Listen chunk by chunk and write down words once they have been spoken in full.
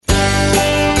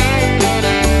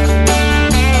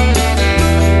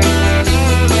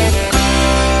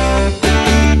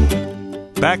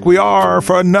Back we are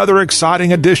for another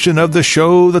exciting edition of the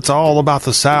show that's all about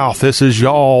the South. This is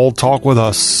Y'all Talk with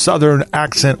a Southern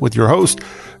Accent with your host,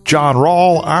 John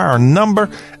Rawl. Our number,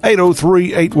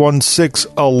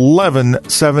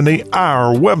 803-816-1170.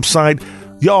 Our website,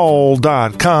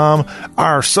 y'all.com.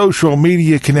 Our social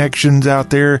media connections out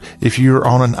there, if you're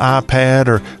on an iPad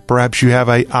or perhaps you have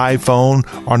an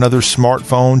iPhone or another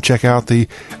smartphone, check out the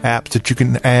apps that you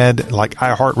can add like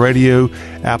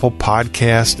iHeartRadio, Apple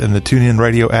Podcast, and the TuneIn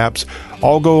Radio apps.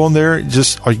 All go on there.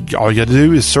 Just all you got to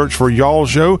do is search for Y'all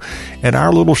Show, and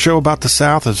our little show about the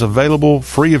South is available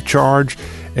free of charge,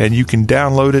 and you can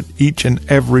download it each and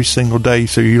every single day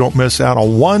so you don't miss out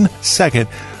on 1 second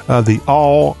of the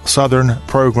All Southern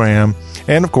program.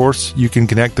 And of course, you can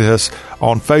connect to us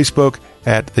on Facebook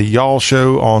at the Y'all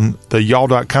Show on the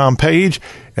y'all.com page,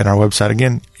 and our website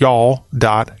again,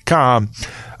 y'all.com.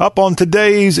 Up on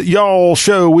today's Y'all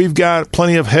Show, we've got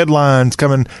plenty of headlines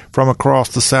coming from across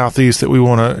the Southeast that we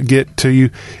want to get to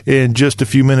you in just a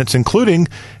few minutes, including,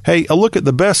 hey, a look at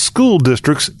the best school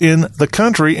districts in the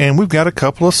country, and we've got a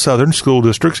couple of southern school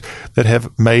districts that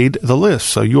have made the list.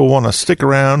 So you'll want to stick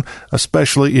around,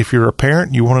 especially if you're a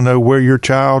parent. You want to know where your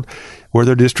child, where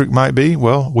their district might be.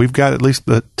 Well, we've got at least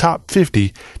the top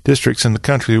 50 districts in the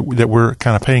country that we're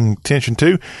kind of paying attention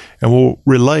to, and we'll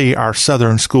relay our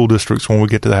southern school districts when we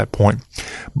get to that point.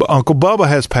 But Uncle Bubba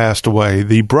has passed away,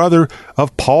 the brother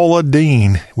of Paula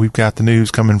Deen. We've got the news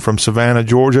coming from Savannah,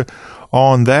 Georgia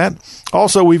on that.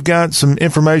 Also, we've got some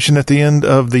information at the end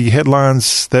of the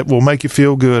headlines that will make you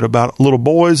feel good about little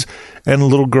boys and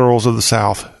little girls of the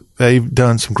South. They've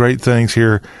done some great things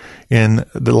here in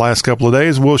the last couple of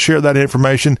days. We'll share that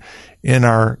information in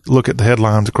our look at the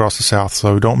headlines across the South,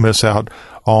 so don't miss out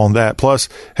on that. Plus,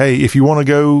 hey, if you want to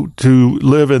go to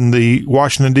live in the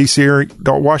Washington, D.C.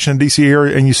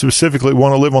 area, and you specifically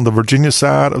want to live on the Virginia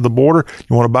side of the border,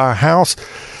 you want to buy a house,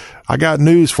 I got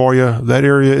news for you. That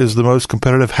area is the most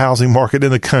competitive housing market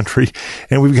in the country,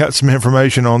 and we've got some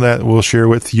information on that we'll share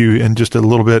with you in just a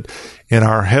little bit in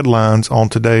our headlines on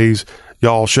today's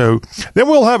Y'all Show. Then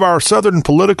we'll have our Southern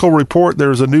Political Report.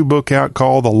 There's a new book out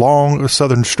called The Long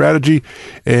Southern Strategy,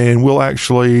 and we'll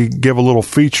actually give a little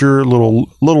feature,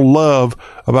 little love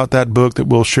about that book that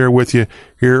we'll share with you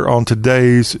here on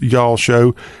today's Y'all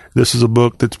Show. This is a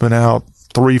book that's been out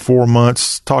 3-4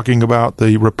 months, talking about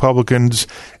the Republicans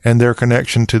and their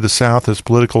connection to the South. As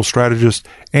political strategist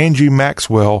Angie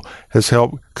Maxwell has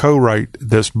helped co-write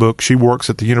this book. She works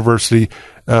at the University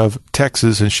of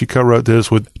Texas, and she co-wrote this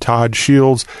with Todd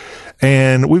Shields.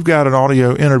 And we've got an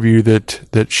audio interview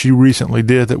that she recently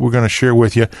did that we're going to share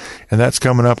with you, and that's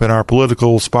coming up in our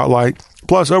political spotlight.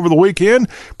 Plus, over the weekend,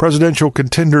 presidential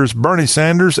contenders Bernie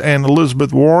Sanders and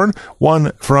Elizabeth Warren,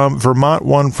 one from Vermont,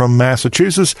 one from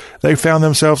Massachusetts, they found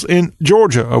themselves in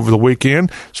Georgia over the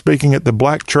weekend, speaking at the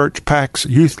Black Church PAC's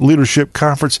Youth Leadership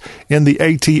Conference in the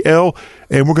ATL.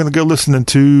 And we're going to go listen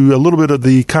to a little bit of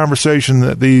the conversation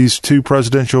that these two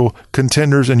presidential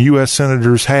contenders and U.S.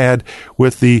 senators had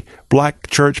with the Black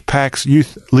Church PAC's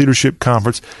Youth Leadership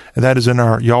Conference. And that is in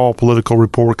our Y'all Political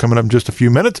Report coming up in just a few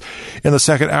minutes. In the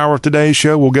second hour of today's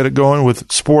show, we'll get it going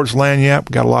with Sports Lagniappe.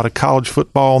 Got a lot of college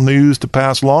football news to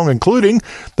pass along, including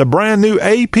the brand new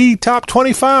AP Top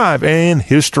 25. And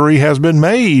history has been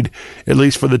made, at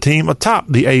least for the team atop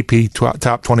the AP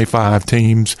Top 25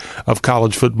 teams of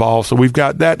college football. So we've got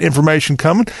that information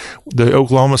coming. The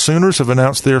Oklahoma Sooners have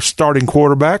announced their starting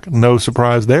quarterback. No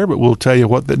surprise there, but we'll tell you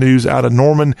what the news out of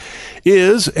Norman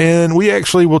is. And we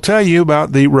actually will tell you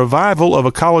about the revival of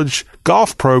a college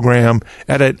golf program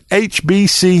at an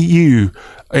HBCU.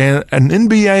 And an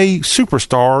NBA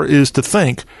superstar is to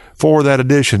thank for that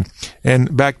edition.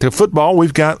 And back to football,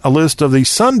 we've got a list of the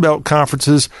Sun Belt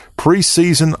Conference's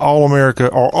preseason All-America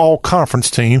or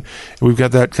All-Conference team. We've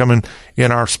got that coming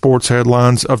in our sports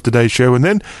headlines of today's show. And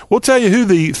then we'll tell you who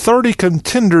the 30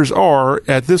 contenders are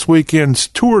at this weekend's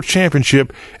Tour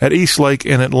Championship at East Lake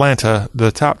in Atlanta,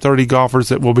 the top 30 golfers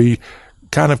that will be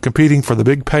kind of competing for the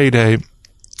big payday.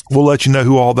 We'll let you know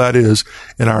who all that is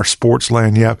in our Sports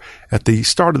Lagniappe at the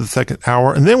start of the second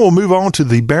hour. And then we'll move on to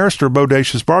the Barrister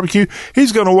Bodacious Barbecue.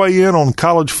 He's going to weigh in on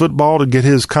college football to get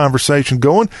his conversation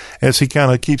going as he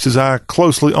kind of keeps his eye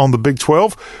closely on the Big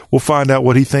 12. We'll find out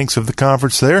what he thinks of the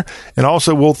conference there. And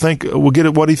also we'll get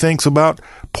at what he thinks about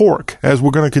pork, as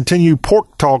we're going to continue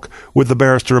Pork Talk with the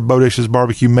Barrister of Bodacious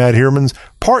Barbecue, Matt Heermans,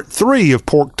 part 3 of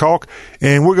Pork Talk.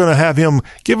 And we're going to have him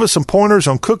give us some pointers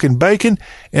on cooking bacon.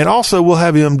 And also we'll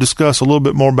have him discuss a little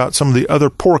bit more about some of the other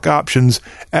pork options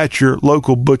at your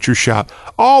local butcher shop.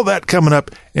 All that coming up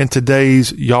in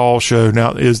today's Y'all Show.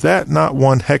 Now, is that not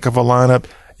one heck of a lineup?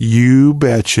 You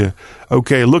betcha.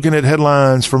 Okay, looking at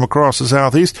headlines from across the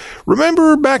Southeast.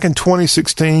 Remember back in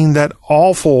 2016, that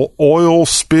awful oil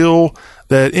spill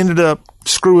that ended up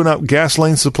screwing up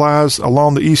gasoline supplies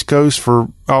along the East Coast for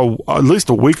at least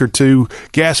a week or two.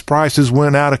 Gas prices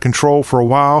went out of control for a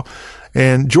while.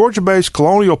 And Georgia-based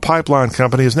Colonial Pipeline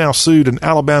Company has now sued an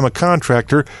Alabama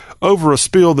contractor over a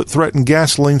spill that threatened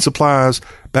gasoline supplies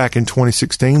back in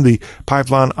 2016. The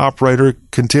pipeline operator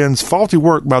contends faulty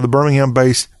work by the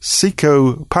Birmingham-based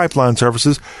Seco Pipeline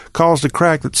Services caused a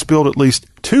crack that spilled at least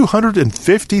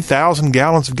 250,000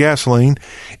 gallons of gasoline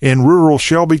in rural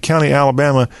Shelby County,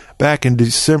 Alabama, back in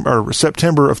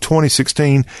September of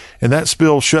 2016. And that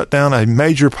spill shut down a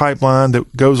major pipeline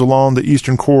that goes along the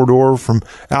eastern corridor from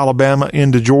Alabama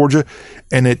into Georgia,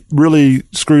 and it really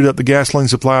screwed up the gasoline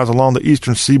supplies along the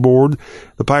eastern seaboard.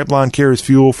 The pipeline carries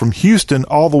fuel from Houston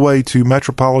all the way to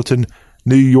metropolitan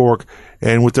New York.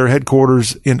 And with their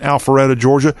headquarters in Alpharetta,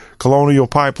 Georgia, Colonial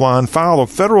Pipeline filed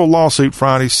a federal lawsuit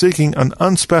Friday seeking an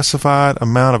unspecified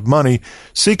amount of money.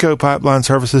 Seco Pipeline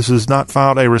Services has not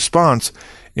filed a response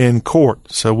in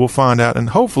court. So we'll find out. And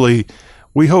hopefully,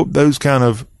 we hope those kind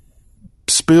of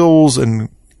spills and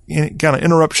kind of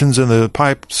interruptions in the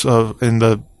pipes in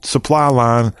the supply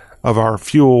line of our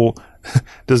fuel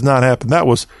does not happen. That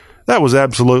was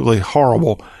absolutely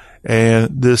horrible.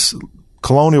 And this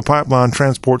Colonial Pipeline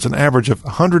transports an average of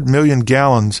 100 million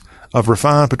gallons of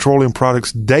refined petroleum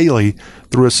products daily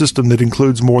through a system that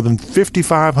includes more than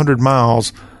 5,500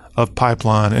 miles of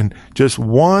pipeline. And just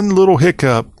one little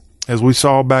hiccup, as we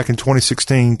saw back in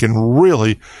 2016, can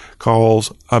really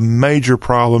cause a major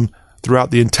problem throughout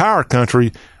the entire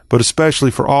country, but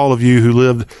especially for all of you who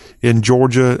lived in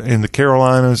Georgia and the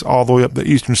Carolinas, all the way up the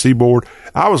eastern seaboard.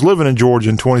 I was living in Georgia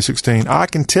in 2016. I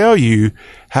can tell you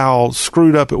how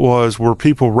screwed up it was, where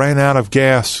people ran out of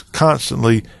gas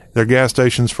constantly, their gas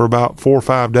stations, for about 4 or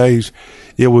 5 days.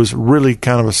 It was really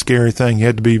kind of a scary thing. You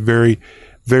had to be very,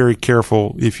 very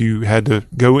careful if you had to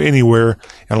go anywhere,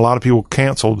 and a lot of people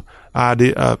canceled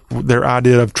their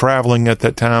idea of traveling at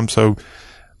that time. So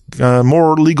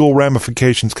more legal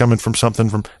ramifications coming from something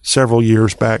from several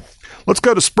years back. Let's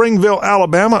go to Springville,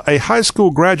 Alabama. A high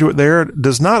school graduate there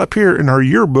does not appear in her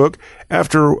yearbook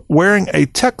after wearing a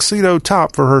tuxedo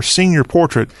top for her senior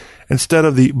portrait instead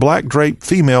of the black draped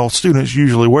female students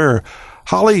usually wear.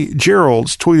 Holly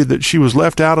Geralds tweeted that she was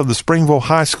left out of the Springville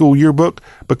High School yearbook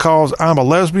because I'm a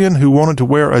lesbian who wanted to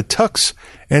wear a tux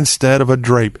instead of a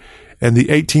drape. And the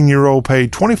 18-year-old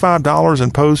paid $25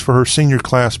 and posed for her senior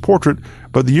class portrait,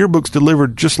 but the yearbooks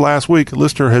delivered just last week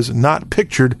list her as not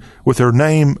pictured with her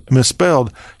name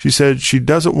misspelled. She said she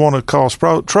doesn't want to cause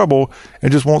trouble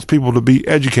and just wants people to be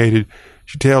educated.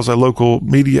 She tells a local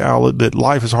media outlet that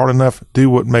life is hard enough. Do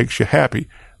what makes you happy.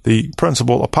 The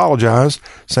principal apologized.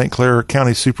 St. Clair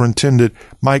County Superintendent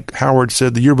Mike Howard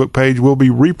said the yearbook page will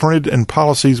be reprinted and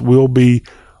policies will be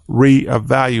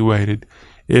reevaluated.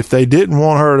 If they didn't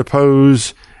want her to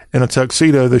pose in a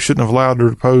tuxedo, they shouldn't have allowed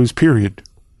her to pose, period.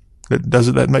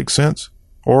 Doesn't that make sense?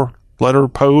 Or let her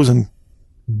pose and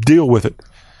deal with it.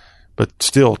 But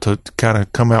still, to kind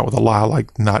of come out with a lie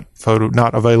like not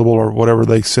available or whatever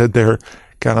they said there,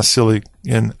 kind of silly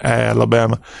in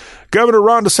Alabama. Governor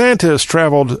Ron DeSantis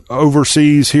traveled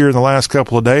overseas here in the last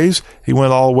couple of days. He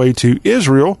went all the way to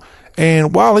Israel.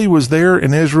 And while he was there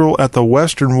in Israel at the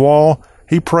Western Wall,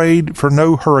 he prayed for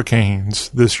no hurricanes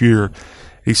this year.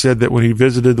 He said that when he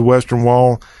visited the Western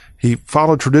Wall, he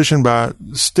followed tradition by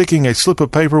sticking a slip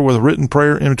of paper with a written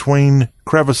prayer in between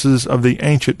crevices of the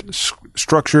ancient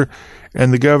structure.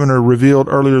 And the governor revealed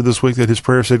earlier this week that his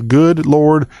prayer said, "Good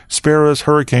Lord, spare us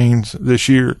hurricanes this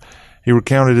year." He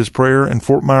recounted his prayer and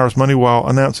Fort Myers money while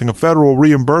announcing a federal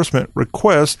reimbursement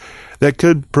request that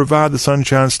could provide the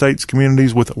Sunshine State's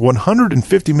communities with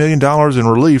 $150 million in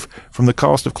relief from the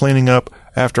cost of cleaning up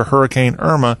after Hurricane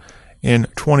Irma in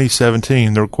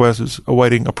 2017. The request is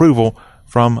awaiting approval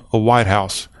from the White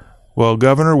House. Well,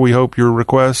 Governor, we hope your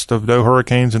request of no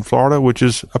hurricanes in Florida, which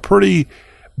is a pretty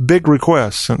big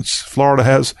request since Florida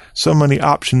has so many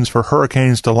options for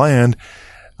hurricanes to land.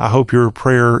 I hope your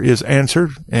prayer is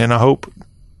answered, and I hope,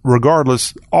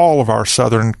 regardless, all of our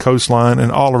southern coastline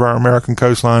and all of our American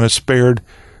coastline is spared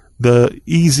the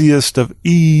easiest of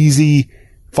easy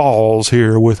falls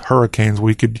here with hurricanes.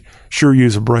 We could sure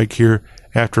use a break here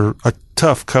after a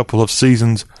tough couple of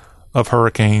seasons of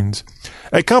hurricanes.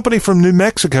 A company from New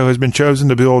Mexico has been chosen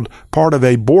to build part of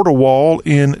a border wall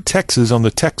in Texas on the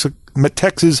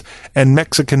Texas and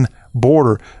Mexican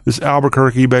border. This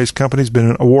Albuquerque-based company has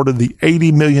been awarded the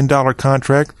 $80 million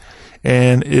contract,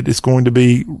 and it is going to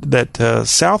be that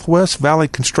Southwest Valley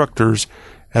Constructors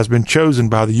has been chosen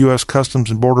by the U.S. Customs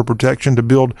and Border Protection to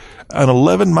build an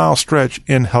 11-mile stretch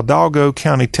in Hidalgo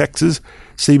County, Texas.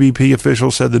 CBP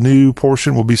officials said the new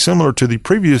portion will be similar to the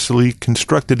previously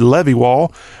constructed levee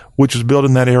wall, which was built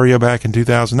in that area back in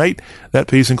 2008. That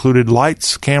piece included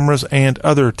lights, cameras, and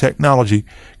other technology.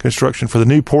 Construction for the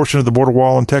new portion of the border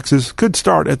wall in Texas could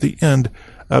start at the end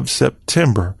of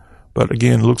September. But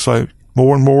again, it looks like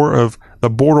more and more of the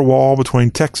border wall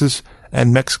between Texas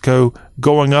and Mexico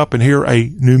going up, and here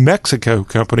a New Mexico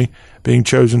company being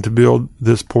chosen to build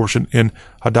this portion in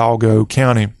Hidalgo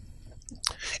County.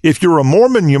 If you're a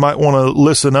Mormon, you might want to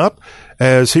listen up,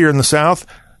 as here in the South,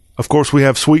 of course, we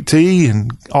have sweet tea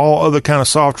and all other kind of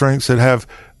soft drinks that have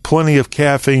plenty of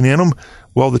caffeine in them.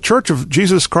 Well, the Church of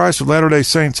Jesus Christ of Latter-day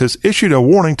Saints has issued a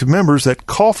warning to members that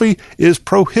coffee is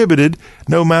prohibited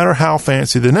no matter how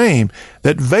fancy the name,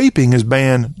 that vaping is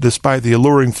banned despite the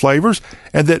alluring flavors,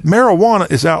 and that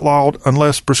marijuana is outlawed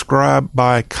unless prescribed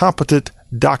by competent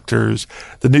doctors.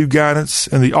 The new guidance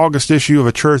in the August issue of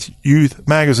a Church Youth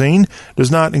magazine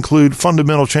does not include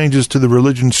fundamental changes to the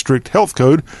religion's strict health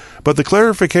code, but the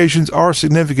clarifications are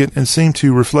significant and seem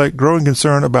to reflect growing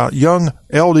concern about young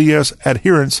LDS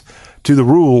adherence to the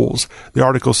rules. The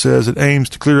article says it aims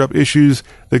to clear up issues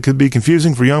that could be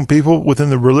confusing for young people within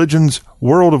the religion's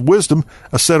world of wisdom,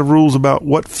 a set of rules about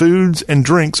what foods and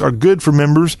drinks are good for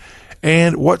members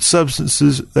and what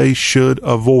substances they should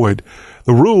avoid.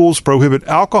 The rules prohibit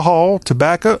alcohol,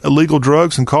 tobacco, illegal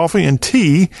drugs, and coffee and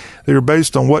tea. They are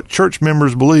based on what church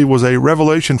members believe was a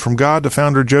revelation from God to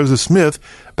founder Joseph Smith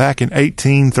back in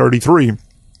 1833.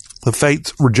 The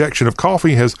faith's rejection of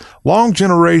coffee has long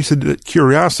generated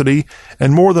curiosity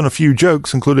and more than a few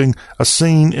jokes, including a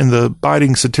scene in the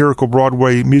biting satirical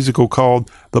Broadway musical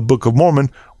called The Book of Mormon,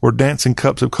 where dancing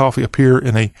cups of coffee appear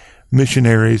in a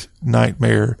missionary's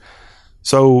nightmare.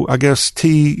 So I guess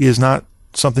tea is not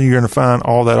something you're going to find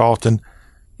all that often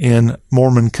in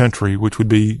Mormon country, which would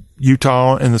be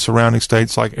Utah and the surrounding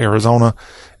states like Arizona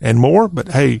and more. But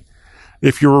hey,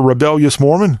 if you're a rebellious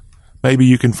Mormon, maybe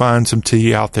you can find some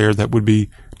tea out there that would be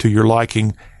to your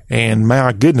liking. And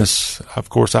my goodness, of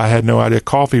course, I had no idea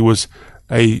coffee was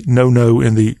a no-no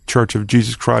in the Church of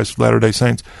Jesus Christ of Latter-day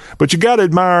Saints. But you got to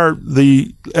admire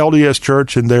the LDS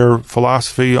Church and their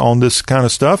philosophy on this kind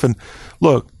of stuff. And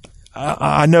look,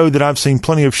 I know that I've seen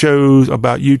plenty of shows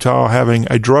about Utah having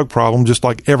a drug problem, just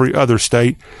like every other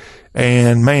state.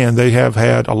 And man, they have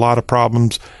had a lot of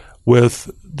problems with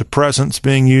depressants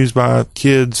being used by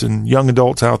kids and young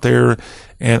adults out there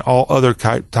and all other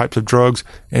types of drugs.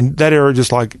 And that area,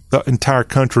 just like the entire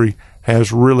country,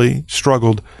 has really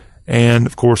struggled. And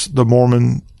of course, the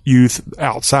Mormon youth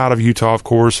outside of Utah, of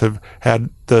course, have had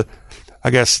the,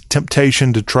 I guess,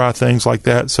 temptation to try things like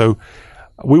that. So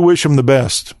we wish them the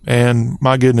best. And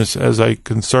my goodness, as a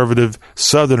conservative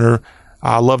Southerner,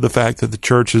 I love the fact that the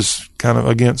church is kind of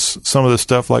against some of the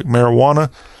stuff like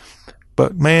marijuana.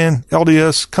 But man,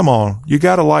 LDS, come on, you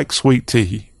got to like sweet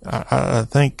tea. I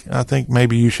think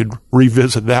maybe you should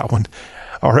revisit that one,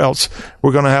 or else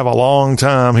we're going to have a long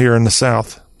time here in the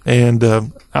South. And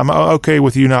I'm okay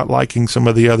with you not liking some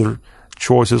of the other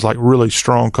choices like really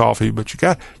strong coffee, but you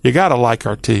got to like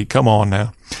our tea. Come on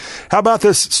now. How about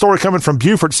this story coming from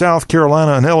Beaufort, South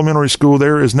Carolina? An elementary school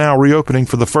there is now reopening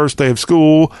for the first day of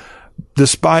school,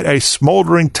 despite a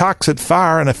smoldering toxic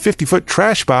fire and a 50-foot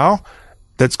trash pile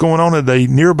that's going on at a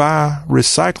nearby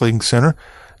recycling center.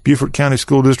 Beaufort County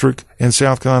School District in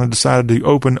South Carolina decided to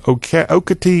open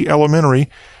Okatee Elementary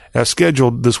as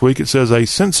scheduled this week. It says a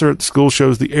sensor at the school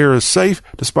shows the air is safe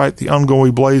despite the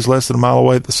ongoing blaze less than a mile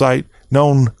away at the site,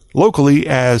 known locally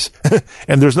as,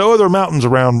 and there's no other mountains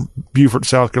around Beaufort,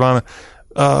 South Carolina,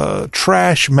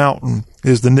 Trash Mountain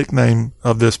is the nickname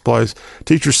of this place.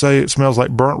 Teachers say it smells like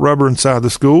burnt rubber inside the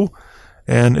school,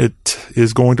 and it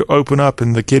is going to open up,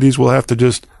 and the kiddies will have to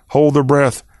just hold their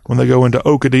breath when they go into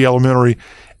Okatee Elementary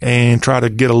and try to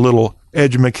get a little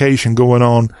edumacation going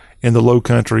on in the low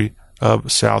country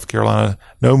of South Carolina.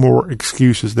 No more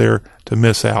excuses there to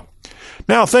miss out.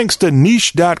 Now, thanks to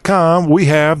niche.com, we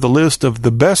have the list of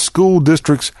the best school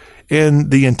districts in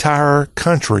the entire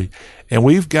country. And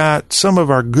we've got some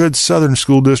of our good southern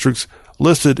school districts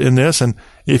listed in this. And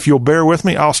if you'll bear with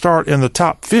me, I'll start in the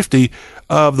top 50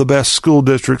 of the best school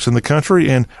districts in the country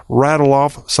and rattle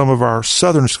off some of our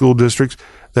southern school districts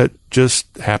that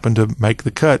just happen to make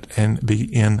the cut and be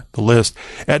in the list.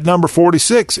 At number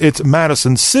 46, it's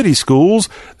Madison City Schools.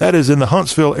 That is in the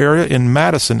Huntsville area in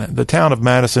Madison, the town of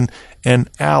Madison in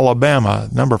Alabama.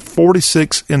 Number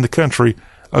 46 in the country,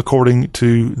 according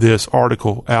to this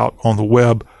article out on the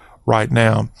web right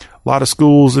now. A lot of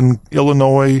schools in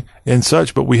Illinois and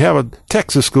such, but we have a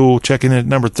Texas school checking in at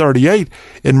number 38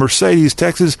 in Mercedes,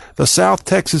 Texas. The South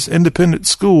Texas Independent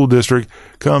School District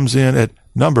comes in at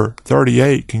number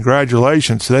 38.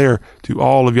 Congratulations there to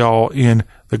all of y'all in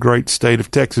the great state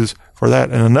of Texas for that.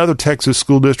 And another Texas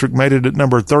school district made it at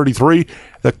number 33,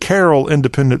 the Carroll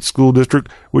Independent School District,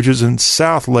 which is in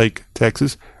Southlake,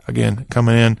 Texas. Again,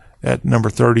 coming in at number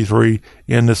 33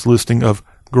 in this listing of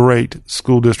great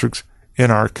school districts in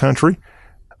our country.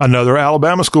 Another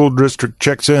Alabama school district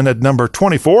checks in at number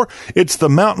 24. It's the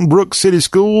Mountain Brook City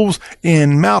Schools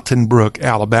in Mountain Brook,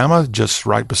 Alabama, just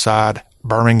right beside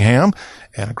Birmingham.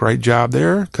 And a great job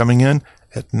there, coming in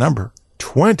at number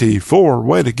 24.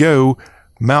 Way to go,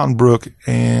 Mountain Brook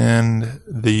and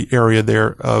the area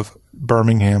there of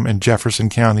Birmingham and Jefferson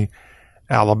County,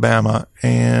 Alabama.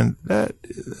 And that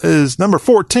is number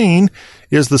 14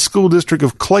 is the school district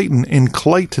of Clayton in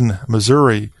Clayton,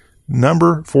 Missouri.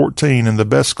 Number 14 in the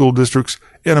best school districts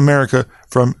in America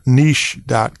from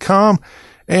niche.com.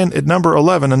 And at number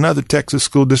 11, another Texas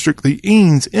school district, the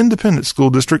Eanes Independent School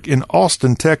District in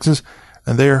Austin, Texas.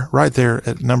 And they're right there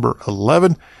at number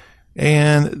 11.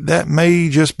 And that may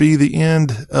just be the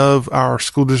end of our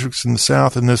school districts in the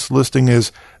South. And this listing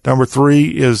is number 3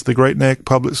 is the Great Neck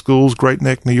Public Schools, Great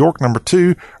Neck, New York. Number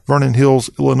 2, Vernon Hills,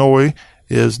 Illinois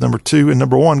is number 2. And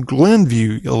number 1,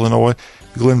 Glenview, Illinois.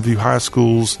 Glenview High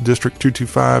Schools District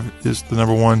 225 is the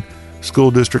number 1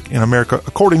 school district in America,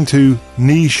 according to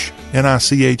niche,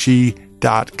 NICHE.com.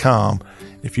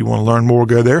 If you want to learn more,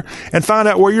 go there and find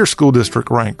out where your school district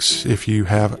ranks if you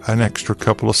have an extra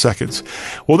couple of seconds.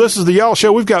 Well, this is the Y'all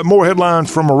Show. We've got more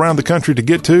headlines from around the country to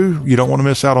get to. You don't want to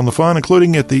miss out on the fun,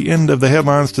 including at the end of the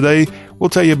headlines today. We'll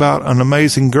tell you about an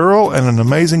amazing girl and an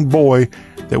amazing boy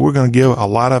that we're going to give a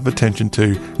lot of attention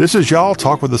to. This is Y'all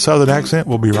Talk with a Southern Accent.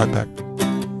 We'll be right back.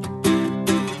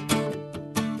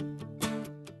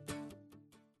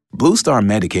 Blue Star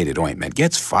Medicated Ointment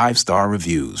gets 5-star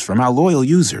reviews from our loyal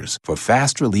users for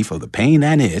fast relief of the pain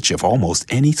and itch of almost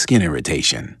any skin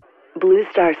irritation. Blue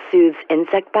Star soothes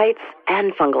insect bites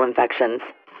and fungal infections.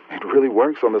 It really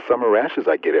works on the summer rashes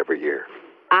I get every year.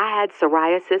 I had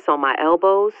psoriasis on my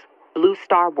elbows. Blue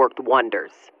Star worked wonders.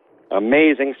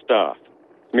 Amazing stuff.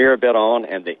 Smear a bit on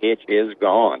and the itch is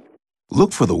gone.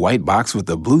 Look for the white box with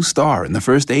the Blue Star in the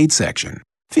first aid section.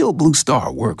 Feel Blue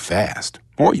Star work fast,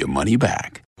 or your money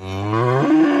back.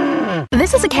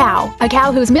 This is a cow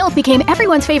whose milk became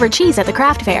everyone's favorite cheese at the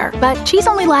craft fair. But cheese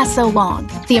only lasts so long.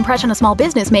 The impression a small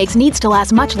business makes needs to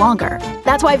last much longer.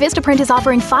 That's why Vistaprint is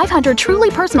offering 500 truly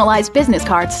personalized business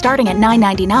cards starting at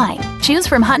 $9.99. Choose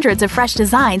from hundreds of fresh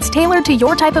designs tailored to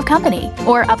your type of company,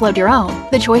 or upload your own.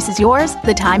 The choice is yours.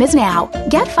 The time is now.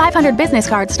 Get 500 business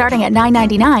cards starting at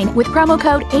 $9.99 with promo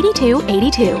code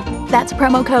 8282. That's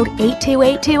promo code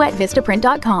 8282 at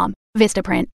Vistaprint.com.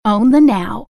 Vistaprint. Own the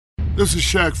now. This is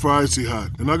Shaq for Icy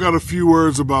Hot, and I got a few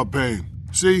words about pain.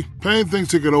 See, pain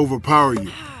thinks it can overpower you,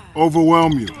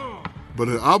 overwhelm you, but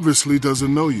it obviously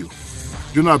doesn't know you.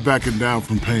 You're not backing down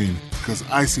from pain, because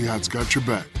Icy Hot's got your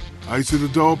back. Icy the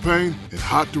dull pain and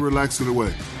hot to relax it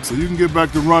away. So you can get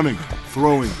back to running,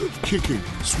 throwing, kicking,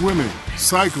 swimming,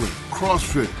 cycling,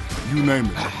 CrossFit, you name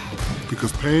it.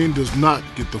 Because pain does not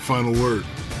get the final word.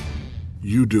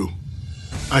 You do.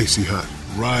 Icy Hot.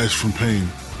 Rise from pain.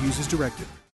 Use as directed.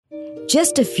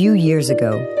 Just a few years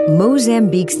ago,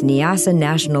 Mozambique's Niassa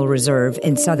National Reserve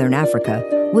in southern Africa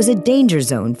was a danger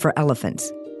zone for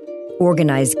elephants.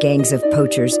 Organized gangs of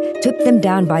poachers took them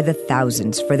down by the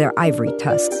thousands for their ivory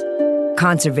tusks.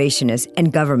 Conservationists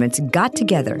and governments got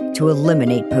together to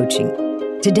eliminate poaching.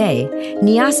 Today,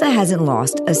 Niassa hasn't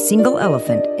lost a single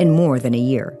elephant in more than a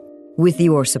year. With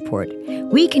your support,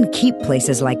 we can keep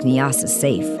places like Niassa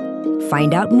safe.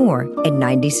 Find out more at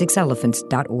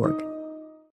 96elephants.org.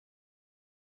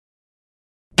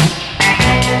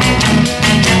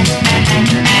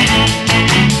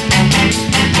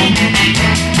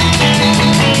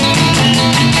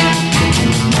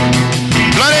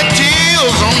 Bloody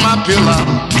tears on my pillow,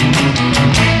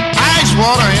 ice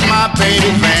water in my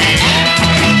baby vein.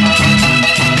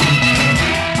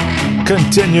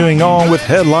 Continuing on with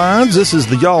headlines, this is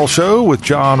the Y'all Show with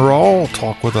John Rawl,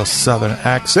 talk with a Southern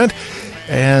accent.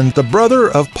 And the brother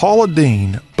of Paula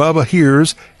Deen, Bubba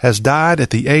Hears, has died at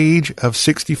the age of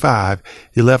 65.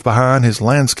 He left behind his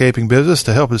landscaping business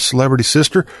to help his celebrity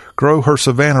sister grow her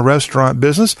Savannah restaurant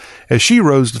business as she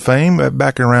rose to fame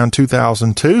back in around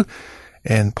 2002.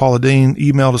 And Paula Deen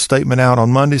emailed a statement out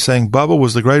on Monday saying, Bubba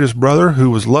was the greatest brother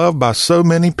who was loved by so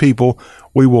many people.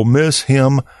 We will miss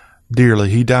him dearly.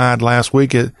 He died last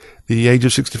week at the age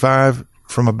of 65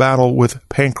 from a battle with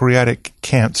pancreatic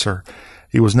cancer.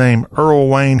 He was named Earl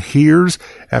Wayne Hears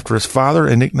after his father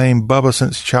and nicknamed Bubba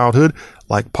since childhood.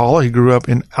 Like Paula, he grew up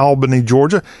in Albany,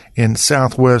 Georgia, in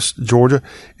southwest Georgia.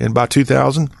 And by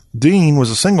 2000, Dean was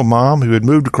a single mom who had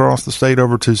moved across the state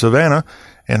over to Savannah,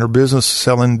 and her business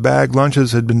selling bag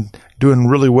lunches had been doing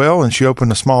really well, and she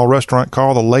opened a small restaurant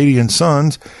called The Lady and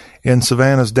Sons in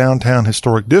Savannah's downtown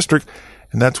historic district.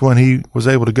 And that's when he was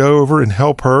able to go over and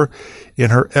help her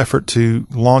in her effort to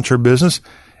launch her business.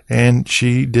 And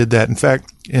she did that. In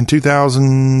fact, in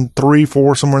 2003,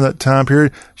 4, somewhere in that time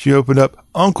period, she opened up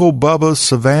Uncle Bubba's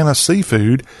Savannah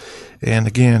Seafood. And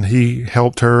again, he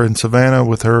helped her in Savannah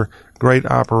with her great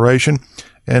operation.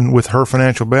 And with her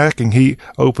financial backing, he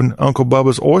opened Uncle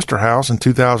Bubba's Oyster House in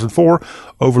 2004,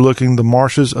 overlooking the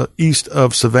marshes east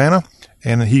of Savannah.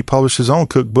 And he published his own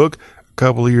cookbook a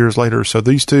couple of years later. So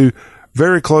these two,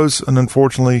 very close. And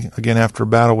unfortunately, again, after a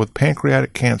battle with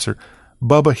pancreatic cancer,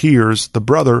 Bubba Hears, the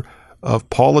brother of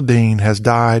Paula Deen, has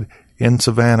died in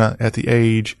Savannah at the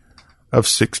age of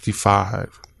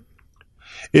 65.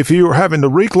 If you are having to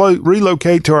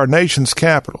relocate to our nation's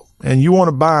capital and you want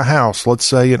to buy a house, let's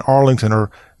say in Arlington or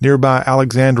nearby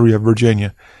Alexandria,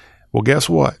 Virginia, well, guess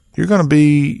what? You're going to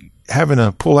be having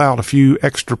to pull out a few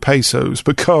extra pesos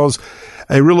because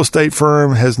a real estate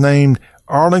firm has named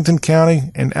Arlington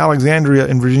County and Alexandria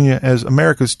in Virginia as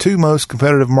America's 2 most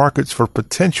competitive markets for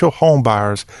potential home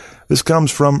buyers. This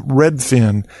comes from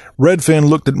Redfin. Redfin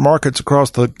looked at markets across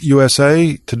the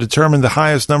USA to determine the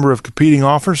highest number of competing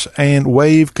offers and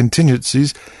waive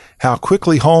contingencies, how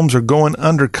quickly homes are going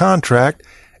under contract,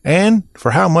 and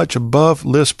for how much above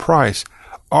list price.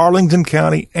 Arlington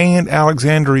County and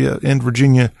Alexandria in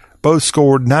Virginia both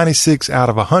scored 96 out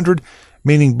of 100,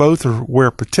 meaning both are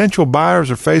where potential buyers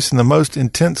are facing the most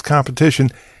intense competition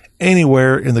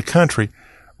anywhere in the country.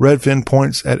 Redfin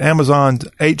points at Amazon's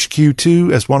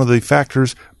HQ2 as one of the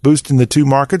factors boosting the 2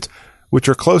 markets, which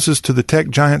are closest to the tech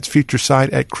giant's future site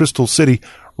at Crystal City,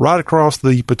 right across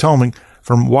the Potomac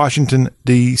from Washington,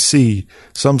 D.C.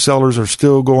 Some sellers are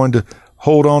still going to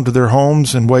hold on to their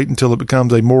homes and wait until it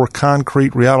becomes a more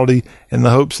concrete reality in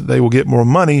the hopes that they will get more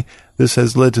money. This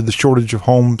has led to the shortage of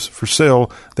homes for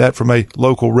sale, that from a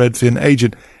local Redfin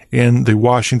agent in the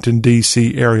Washington,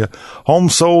 D.C. area.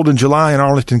 Homes sold in July in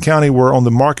Arlington County were on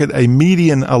the market a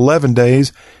median 11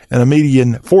 days and a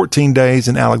median 14 days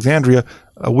in Alexandria,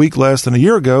 a week less than a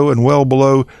year ago and well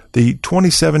below the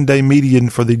 27-day median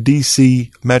for the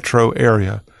D.C. metro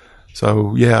area.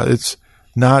 So, yeah, it's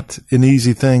not an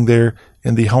easy thing there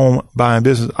in the home buying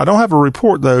business. I don't have a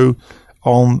report, though,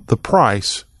 on the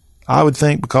price. I would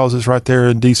think because it's right there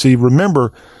in D.C.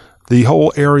 Remember, the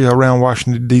whole area around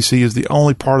Washington, D.C. is the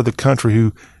only part of the country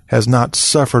who has not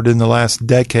suffered in the last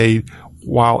decade,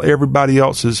 while everybody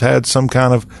else has had some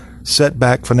kind of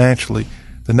setback financially.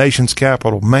 The nation's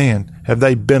capital, man, have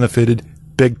they benefited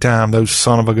big time, those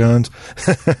son of a guns.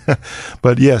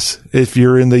 But yes, if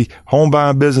you're in the home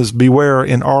buying business, beware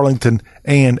in Arlington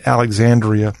and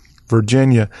Alexandria,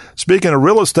 Virginia. Speaking of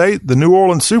real estate, the New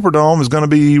Orleans Superdome is going to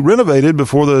be renovated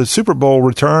before the Super Bowl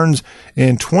returns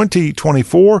in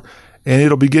 2024, and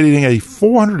it'll be getting a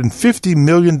 $450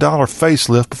 million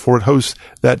facelift before it hosts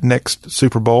that next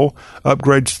Super Bowl.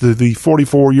 Upgrades to the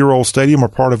 44-year-old stadium are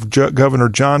part of Governor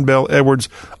John Bel Edwards'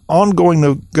 ongoing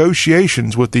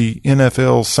negotiations with the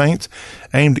NFL Saints,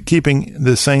 aimed at keeping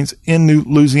the Saints in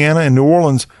Louisiana and New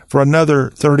Orleans for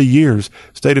another 30 years.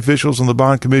 State officials on the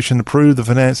Bond Commission approved the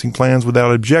financing plans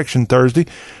without objection Thursday.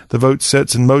 The vote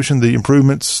sets in motion the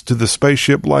improvements to the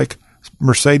spaceship-like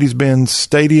Mercedes-Benz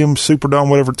Stadium, Superdome,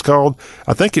 whatever it's called.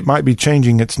 I think it might be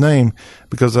changing its name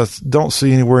because I don't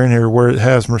see anywhere in here where it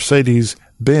has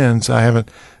Mercedes-Benz. I haven't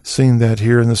seen that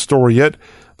here in the story yet,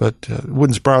 but it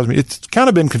wouldn't surprise me. It's kind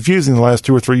of been confusing the last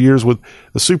 2 or 3 years with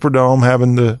the Superdome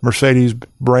having the Mercedes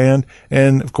brand,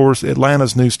 and of course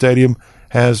Atlanta's new stadium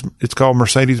it's called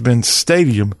Mercedes-Benz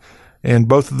Stadium, and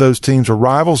both of those teams are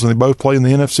rivals and they both play in the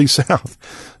NFC South.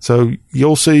 So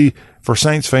you'll see, for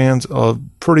Saints fans, a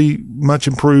pretty much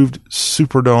improved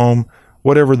Superdome,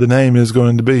 whatever the name is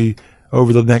going to be,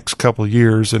 over the next couple of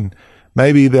years. And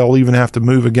maybe they'll even have to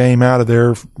move a game out of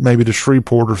there, maybe to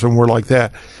Shreveport or somewhere like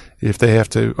that, if they have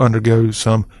to undergo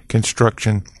some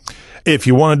construction. If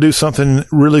you want to do something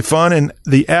really fun in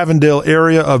the Avondale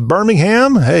area of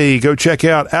Birmingham, hey, go check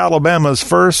out Alabama's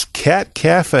first Cat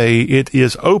Cafe. It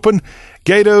is open.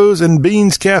 Gato's and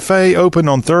Beans Cafe opened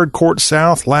on 3rd Court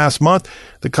South last month.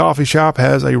 The coffee shop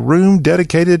has a room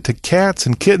dedicated to cats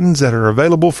and kittens that are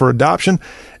available for adoption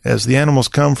as the animals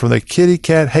come from the Kitty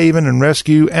Cat Haven and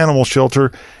Rescue Animal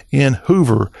Shelter in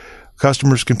Hoover.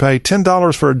 Customers can pay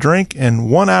 $10 for a drink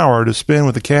and 1 hour to spend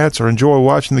with the cats or enjoy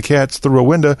watching the cats through a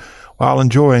window while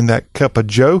enjoying that cup of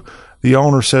joe. The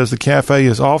owner says the cafe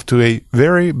is off to a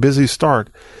very busy start,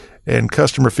 and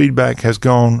customer feedback has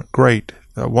gone great.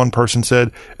 One person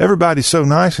said, everybody's so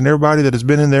nice, and everybody that has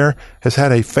been in there has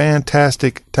had a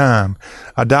fantastic time.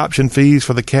 Adoption fees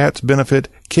for the cats benefit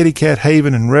Kitty Cat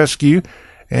Haven and Rescue,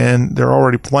 and they're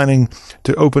already planning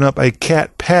to open up a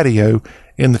cat patio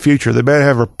in the future. They better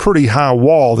have a pretty high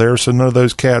wall there so none of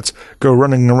those cats go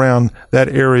running around that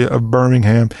area of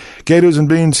Birmingham. Gators and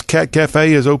Beans Cat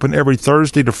Cafe is open every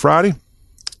Thursday to Friday.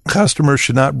 Customers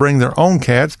should not bring their own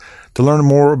cats. To learn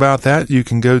more about that, you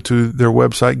can go to their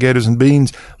website, Gators and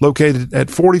Beans, located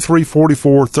at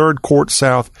 4344 3rd Court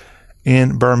South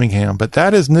in Birmingham. But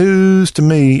that is news to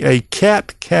me, a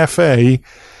cat cafe.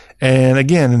 And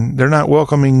again, they're not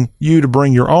welcoming you to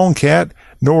bring your own cat,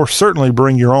 nor certainly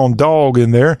bring your own dog in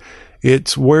there.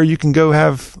 It's where you can go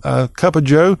have a cup of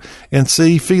joe and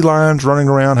see felines running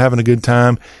around having a good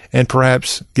time and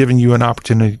perhaps giving you an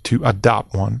opportunity to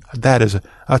adopt one. That is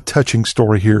a touching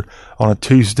story here on a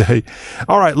Tuesday.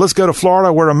 All right, let's go to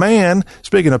Florida, where a man,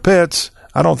 speaking of pets,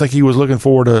 I don't think he was looking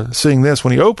forward to seeing this.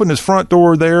 When he opened his front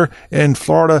door there in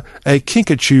Florida, a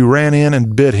kinkajou ran in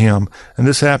and bit him. And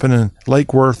this happened in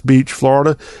Lake Worth Beach,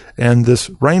 Florida. And this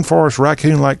rainforest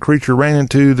raccoon-like creature ran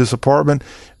into this apartment,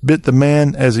 bit the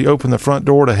man as he opened the front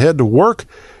door to head to work.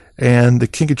 And the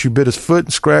kinkajou bit his foot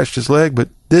and scratched his leg, but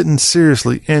didn't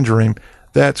seriously injure him.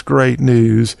 That's great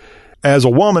news. As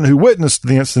a woman who witnessed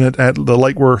the incident at the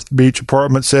Lake Worth Beach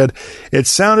apartment said, it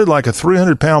sounded like a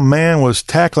 300-pound man was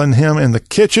tackling him in the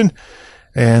kitchen,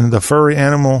 and the furry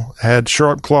animal had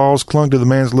sharp claws clung to the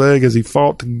man's leg as he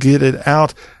fought to get it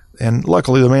out, and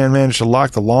luckily the man managed to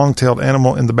lock the long-tailed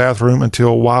animal in the bathroom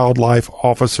until wildlife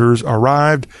officers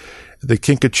arrived. The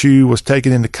kinkajou was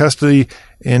taken into custody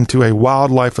into a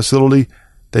wildlife facility.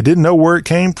 They didn't know where it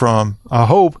came from. I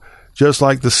hope, just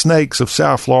like the snakes of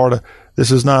South Florida, this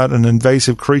is not an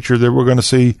invasive creature that we're going to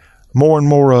see more and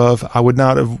more of. I would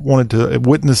not have wanted to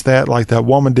witness that like that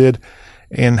woman did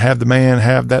and have the man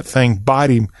have that thing bite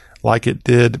him like it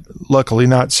did, luckily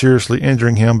not seriously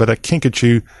injuring him. But a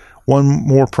kinkajou, one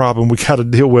more problem we got to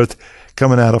deal with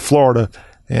coming out of Florida,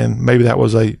 and maybe that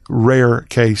was a rare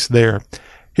case there.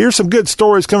 Here's some good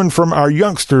stories coming from our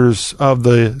youngsters of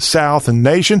the South and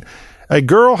nation. A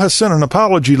girl has sent an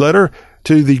apology letter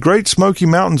to the Great Smoky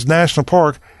Mountains National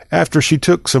Park after she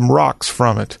took some rocks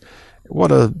from it. What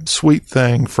a sweet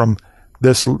thing from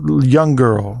this young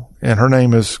girl, and her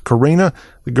name is Karina.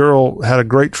 The girl had a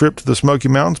great trip to the Smoky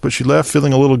Mountains, but she left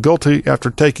feeling a little guilty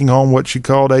after taking home what she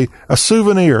called a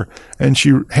souvenir, and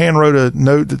she handwrote a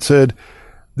note that said,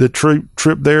 the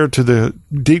trip there to the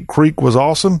Deep Creek was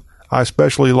awesome. I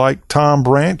especially liked Tom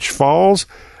Branch Falls.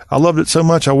 I loved it so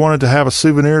much I wanted to have a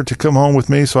souvenir to come home with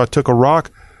me, so I took a rock.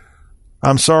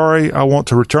 I'm sorry, I want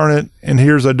to return it, and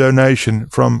here's a donation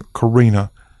from Karina.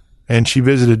 And she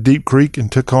visited Deep Creek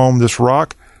and took home this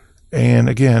rock, and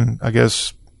again, I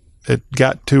guess it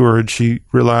got to her, and she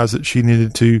realized that she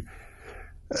needed to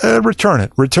return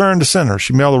to sender.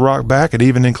 She mailed the rock back. It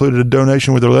even included a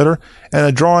donation with her letter and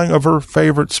a drawing of her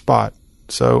favorite spot.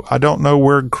 So I don't know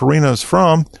where Karina is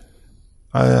from.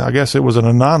 I guess it was an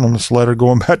anonymous letter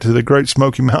going back to the Great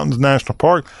Smoky Mountains National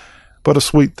Park, but a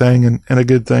sweet thing and a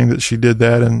good thing that she did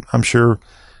that. And I'm sure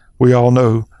we all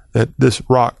know that this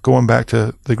rock going back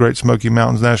to the Great Smoky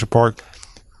Mountains National Park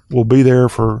will be there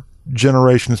for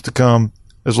generations to come,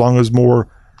 as long as more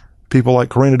people like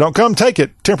Karina don't come take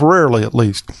it, temporarily at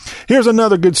least. Here's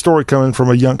another good story coming from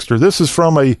a youngster. This is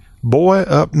from a boy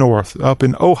up north, up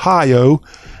in Ohio.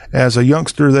 As a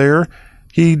youngster there,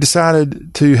 he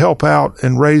decided to help out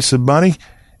and raise some money,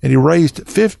 and he raised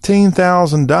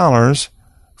 $15,000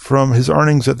 from his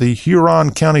earnings at the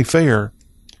Huron County Fair.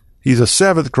 He's a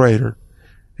 7th grader,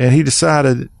 and he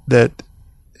decided that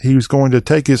he was going to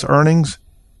take his earnings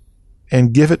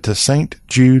and give it to St.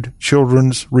 Jude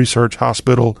Children's Research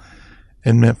Hospital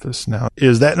in Memphis. Now,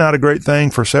 is that not a great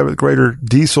thing for 7th grader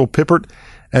Diesel Pippert,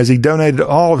 as he donated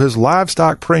all of his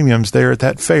livestock premiums there at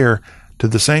that fair to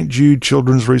the St. Jude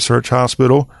Children's Research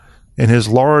Hospital in his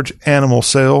large animal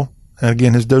sale. And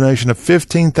again, his donation of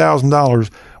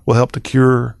 $15,000 will help to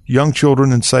cure young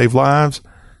children and save lives.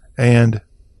 And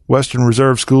Western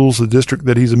Reserve Schools, the district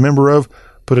that he's a member of,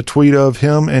 put a tweet of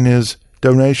him and his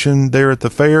donation there at the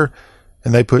fair,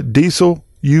 and they put, Diesel,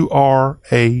 you are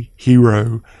a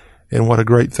hero. And what a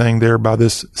great thing there by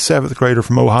this 7th grader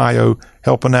from Ohio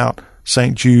helping out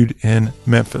St. Jude in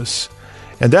Memphis.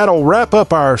 And that'll wrap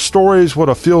up our stories. What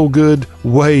a feel-good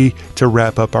way to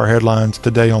wrap up our headlines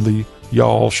today on the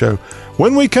Y'all Show.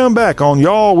 When we come back on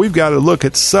Y'all, we've got to look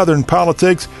at Southern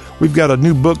politics. We've got a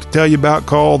new book to tell you about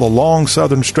called The Long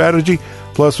Southern Strategy.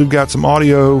 Plus, we've got some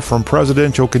audio from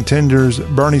presidential contenders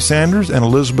Bernie Sanders and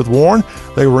Elizabeth Warren.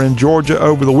 They were in Georgia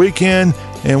over the weekend,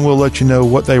 and we'll let you know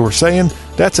what they were saying.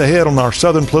 That's ahead on our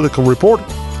Southern Political Report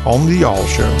on The Y'all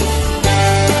Show.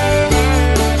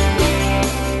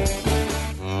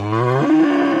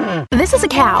 This is a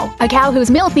cow whose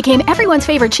milk became everyone's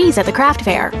favorite cheese at the craft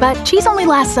fair. But cheese only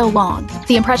lasts so long.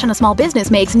 The impression a small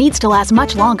business makes needs to last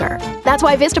much longer. That's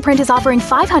why Vistaprint is offering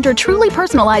 500 truly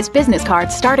personalized business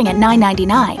cards starting at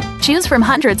 $9.99. Choose from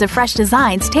hundreds of fresh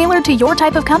designs tailored to your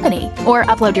type of company, or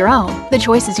upload your own. The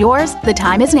choice is yours. The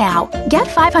time is now. Get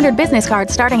 500 business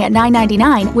cards starting at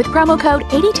 $9.99 with promo code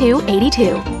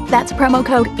 8282. That's promo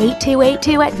code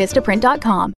 8282 at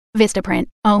Vistaprint.com. Vistaprint.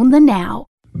 Own the now.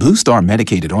 Blue Star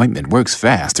medicated ointment works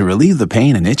fast to relieve the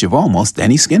pain and itch of almost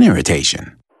any skin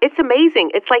irritation. It's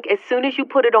amazing. It's like as soon as you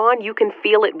put it on, you can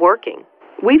feel it working.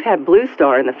 We've had Blue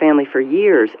Star in the family for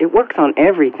years. It works on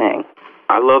everything.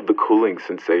 I love the cooling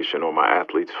sensation on my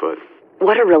athlete's foot.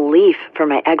 What a relief for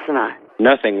my eczema.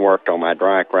 Nothing worked on my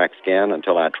dry, cracked skin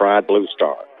until I tried Blue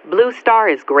Star. Blue Star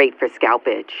is great for scalp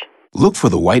itch. Look for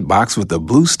the white box with the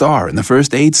Blue Star in the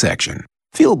first aid section.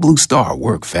 Feel Blue Star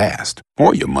work fast,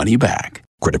 or your money back.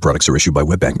 Credit products are issued by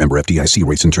WebBank, member FDIC.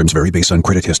 Rates and terms vary based on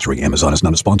credit history. Amazon is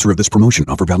not a sponsor of this promotion.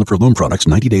 Offer valid for loan products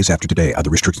 90 days after today. Other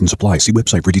restrictions apply. See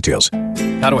website for details.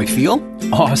 How do I feel?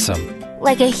 Awesome.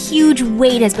 Like a huge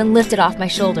weight has been lifted off my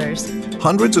shoulders.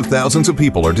 Hundreds of thousands of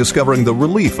people are discovering the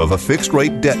relief of a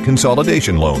fixed-rate debt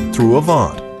consolidation loan through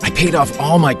Avant. I paid off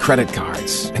all my credit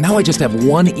cards, and now I just have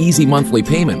one easy monthly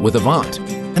payment with Avant.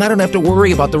 And I don't have to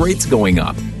worry about the rates going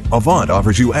up. Avant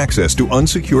offers you access to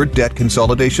unsecured debt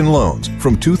consolidation loans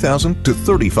from $2,000 to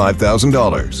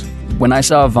 $35,000. When I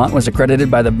saw Avant was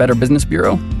accredited by the Better Business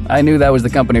Bureau, I knew that was the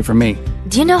company for me.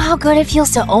 Do you know how good it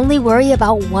feels to only worry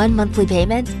about one monthly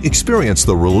payment? Experience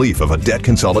the relief of a debt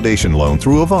consolidation loan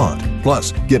through Avant.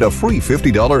 Plus, get a free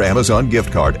 $50 Amazon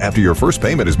gift card after your first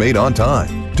payment is made on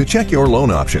time. To check your loan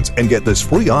options and get this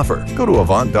free offer, go to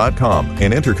Avant.com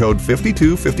and enter code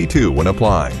 5252 when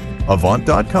applying.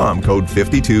 Avant.com, code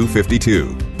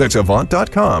 5252. That's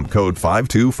Avant.com, code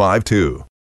 5252.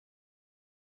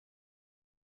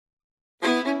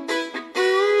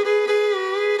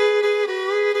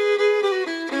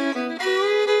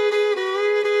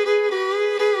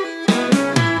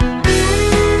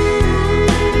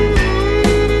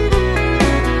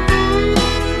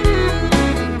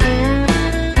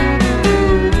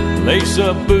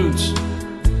 Lace-up boots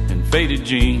and faded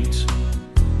jeans,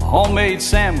 a homemade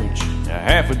sandwich, a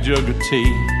half a jug of tea.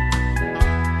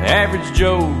 The average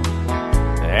Joe,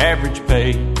 the average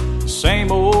pay, the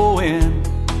same old end,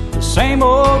 the same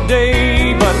old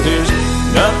day. But there's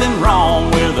nothing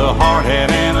wrong with a hard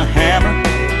hat and a hammer,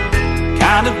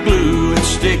 kind of glue that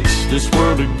sticks this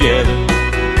world together.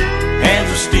 Hands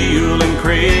of steel and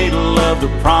cradle of the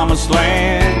promised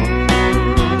land.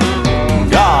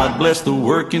 God bless the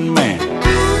working man.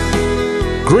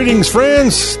 Greetings,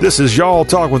 friends. This is Y'all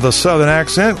Talk with a Southern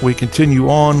accent. We continue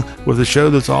on with a show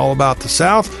that's all about the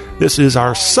South. This is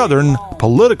our Southern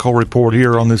Political Report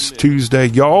here on this Tuesday,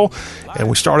 y'all. And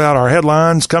we start out our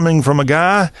headlines coming from a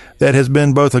guy that has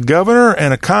been both a governor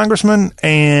and a congressman,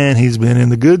 and he's been in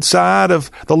the good side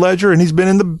of the ledger, and he's been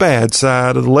in the bad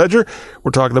side of the ledger.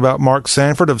 We're talking about Mark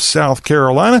Sanford of South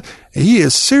Carolina. He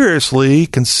is seriously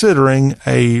considering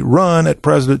a run at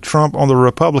President Trump on the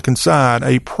Republican side,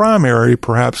 a primary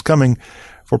perhaps coming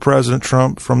for President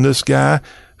Trump from this guy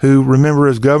who, remember,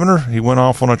 as governor, he went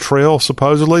off on a trail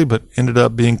supposedly, but ended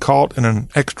up being caught in an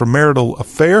extramarital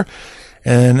affair.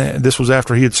 And this was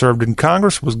after he had served in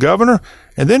Congress, was governor,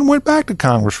 and then went back to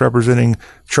Congress representing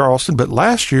Charleston. But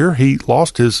last year, he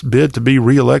lost his bid to be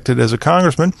reelected as a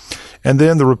congressman. And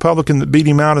then the Republican that beat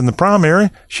him out in the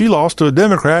primary, she lost to a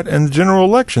Democrat in the general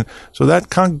election. So that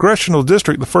congressional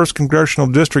district, the first congressional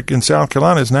district in South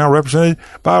Carolina, is now represented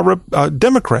by a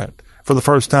Democrat for the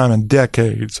first time in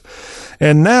decades.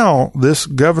 And now this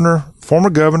former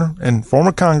governor and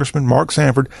former congressman, Mark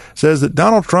Sanford, says that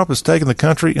Donald Trump has taken the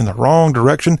country in the wrong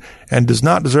direction and does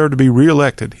not deserve to be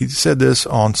reelected. He said this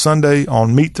on Sunday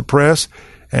on Meet the Press,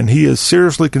 and he is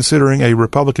seriously considering a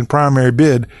Republican primary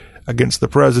bid against the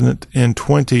president in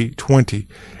 2020.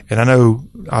 And I know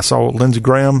I saw Lindsey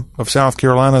Graham of South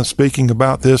Carolina speaking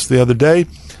about this the other day.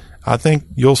 I think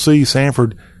you'll see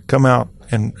Sanford come out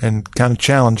and kind of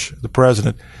challenge the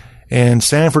president. And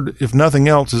Sanford, if nothing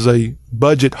else, is a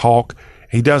budget hawk.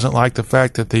 He doesn't like the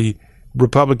fact that the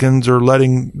Republicans are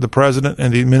letting the president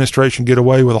and the administration get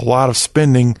away with a lot of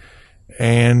spending,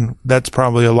 and that's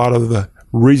probably a lot of the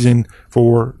reason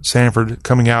for Sanford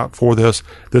coming out for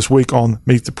this week on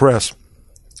Meet the Press.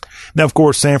 Now, of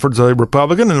course, Sanford's a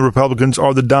Republican, and the Republicans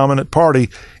are the dominant party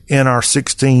in our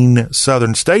 16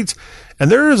 southern states.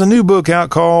 And there is a new book out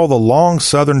called The Long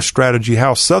Southern Strategy,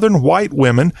 How Southern White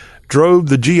Women Drove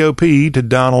the GOP to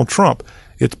Donald Trump.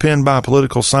 It's penned by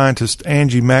political scientist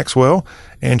Angie Maxwell,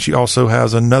 and she also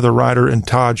has another writer in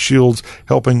Todd Shields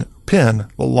helping pen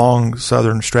The Long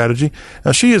Southern Strategy.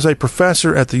 Now, she is a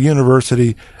professor at the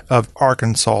University of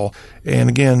Arkansas. And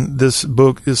again, this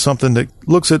book is something that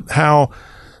looks at how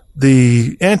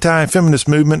the anti-feminist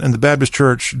movement and the Baptist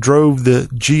Church drove the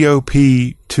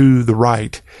GOP to the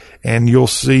right. And you'll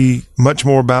see much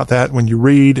more about that when you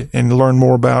read and learn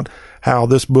more about how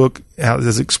this book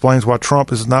explains why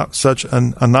Trump is not such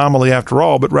an anomaly after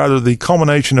all, but rather the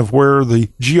culmination of where the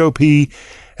GOP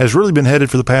has really been headed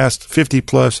for the past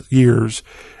 50-plus years.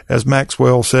 As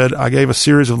Maxwell said, I gave a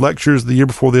series of lectures the year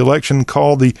before the election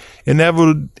called The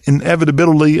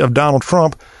Inevitability of Donald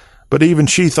Trump, but even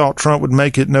she thought Trump would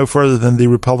make it no further than the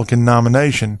Republican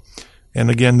nomination.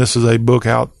 And again, this is a book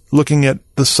out looking at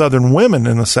the Southern women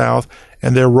in the South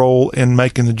and their role in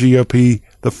making the GOP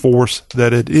the force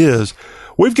that it is.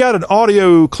 We've got an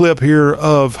audio clip here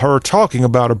of her talking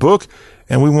about her book,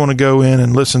 and we want to go in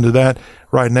and listen to that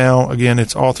right now. Again,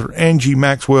 it's author Angie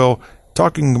Maxwell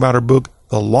talking about her book,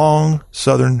 The Long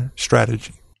Southern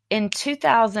Strategy. In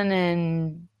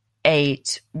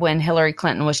 2008, when Hillary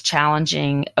Clinton was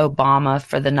challenging Obama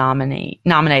for the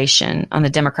nomination on the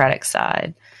Democratic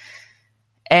side,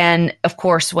 and of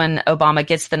course, when Obama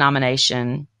gets the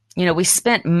nomination, we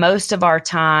spent most of our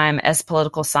time as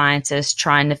political scientists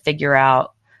trying to figure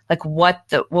out like what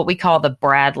we call the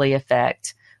Bradley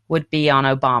effect would be on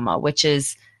Obama, which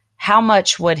is how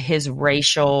much would his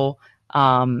racial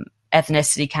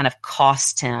ethnicity kind of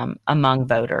cost him among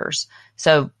voters.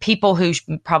 So people who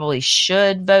probably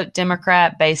should vote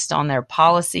Democrat based on their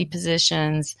policy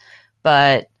positions,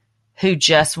 but who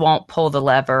just won't pull the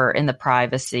lever in the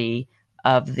privacy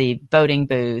of the voting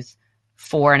booth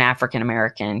for an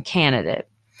African-American candidate.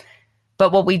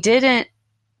 But what we didn't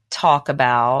talk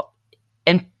about,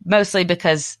 and mostly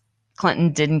because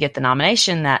Clinton didn't get the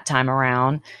nomination that time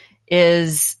around,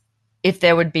 is if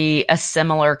there would be a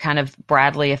similar kind of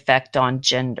Bradley effect on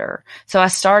gender. So I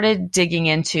started digging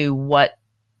into what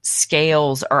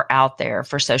scales are out there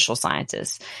for social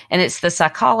scientists. And it's the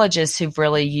psychologists who've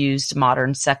really used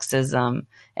modern sexism.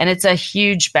 And it's a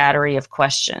huge battery of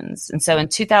questions. And so in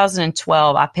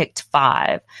 2012, I picked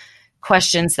 5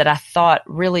 questions that I thought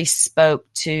really spoke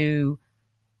to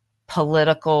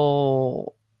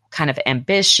political kind of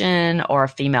ambition or a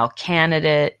female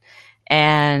candidate,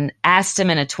 and asked them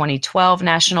in a 2012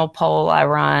 national poll I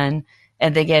run,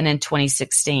 and again in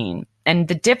 2016. And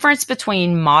the difference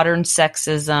between modern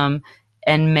sexism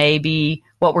and maybe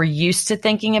what we're used to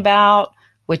thinking about,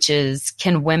 which is,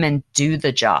 can women do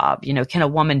the job? Can a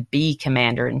woman be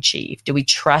commander in chief? Do we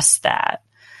trust that?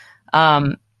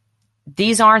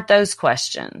 These aren't those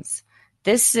questions.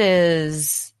 This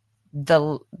is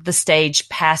the stage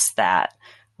past that,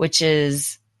 which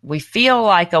is, we feel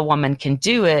like a woman can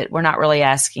do it. We're not really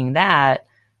asking that,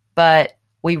 but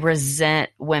we resent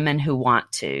women who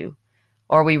want to,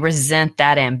 or we resent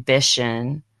that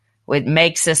ambition. It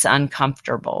makes us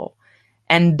uncomfortable.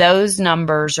 And those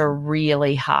numbers are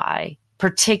really high,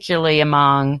 particularly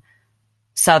among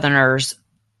Southerners,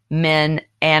 men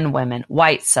and women,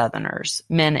 white Southerners,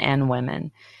 men and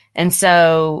women. And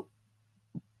so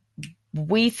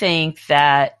we think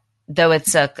that though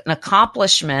it's an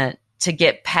accomplishment to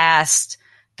get past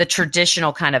the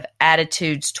traditional kind of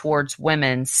attitudes towards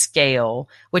women scale,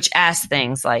 which asks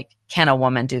things like, can a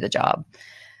woman do the job?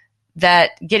 That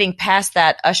getting past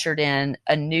that ushered in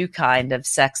a new kind of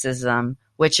sexism,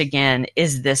 which again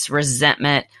is this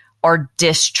resentment or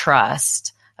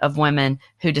distrust of women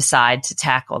who decide to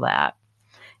tackle that.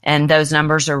 And those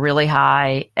numbers are really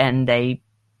high, and they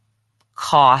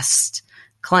cost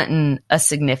Clinton a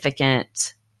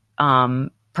significant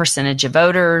percentage of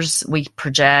voters, we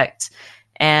project.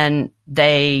 And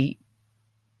they,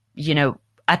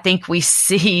 I think we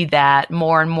see that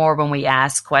more and more when we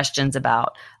ask questions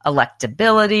about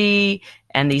electability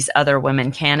and these other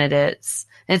women candidates.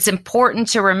 And it's important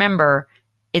to remember,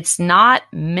 it's not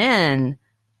men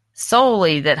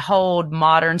solely that hold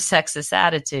modern sexist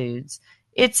attitudes.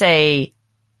 It's a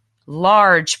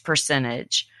large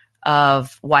percentage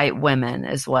of white women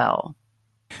as well.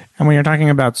 And when you're talking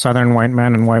about Southern white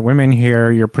men and white women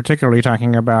here, you're particularly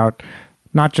talking about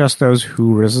not just those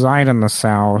who reside in the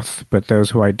South, but those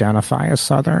who identify as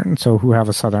Southern, so who have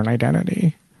a Southern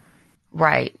identity.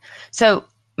 Right. So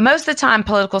most of the time,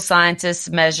 political scientists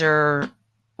measure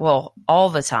all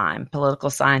the time, political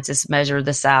scientists measure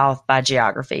the South by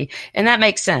geography. And that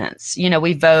makes sense.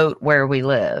 We vote where we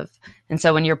live. And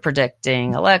so when you're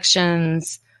predicting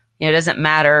elections, it doesn't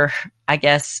matter, I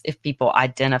guess, if people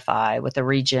identify with a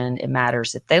region. It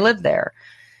matters if they live there.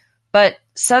 But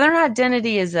Southern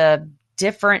identity is a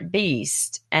different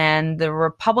beast. And the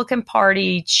Republican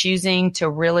Party choosing to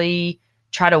really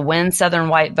try to win Southern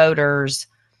white voters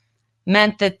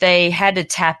meant that they had to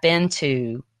tap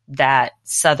into that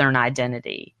Southern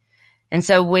identity. And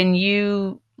so when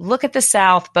you look at the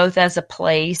South, both as a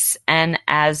place and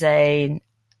as a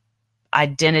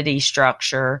identity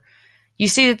structure, you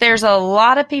see that there's a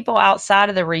lot of people outside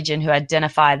of the region who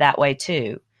identify that way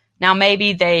too. Now,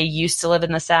 maybe they used to live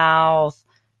in the South.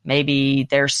 Maybe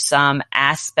there's some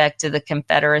aspect of the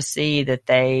Confederacy that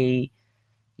they,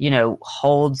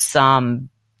 hold some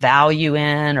value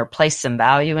in or place some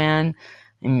value in.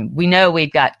 And we know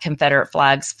we've got Confederate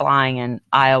flags flying in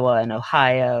Iowa and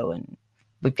Ohio, and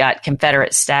we've got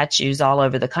Confederate statues all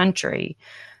over the country.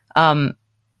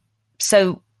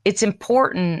 So it's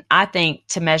important, I think,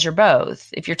 to measure both.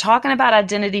 If you're talking about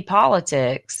identity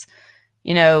politics,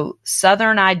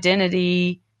 Southern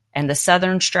identity and the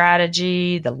Southern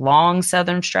strategy, the long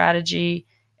Southern strategy,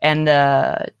 and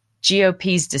the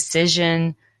GOP's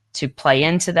decision to play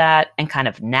into that and kind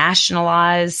of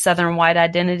nationalize Southern white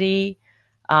identity,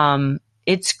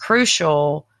 it's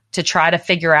crucial to try to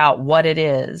figure out what it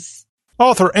is.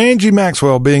 Author Angie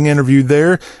Maxwell being interviewed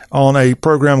there on a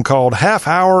program called Half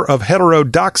Hour of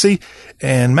Heterodoxy.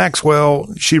 And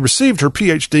Maxwell, she received her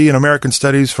PhD in American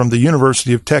Studies from the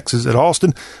University of Texas at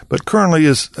Austin, but currently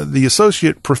is the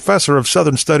Associate Professor of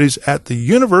Southern Studies at the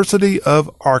University of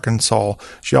Arkansas.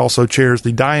 She also chairs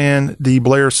the Diane D.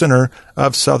 Blair Center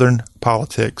of Southern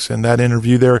Politics. And that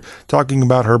interview there talking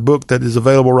about her book that is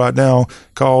available right now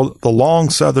called The Long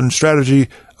Southern Strategy,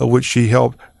 of which she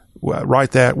helped write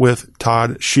that with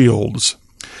Todd Shields.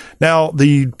 Now,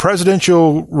 the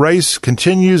presidential race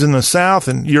continues in the South,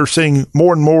 and you're seeing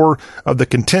more and more of the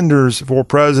contenders for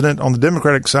president, on the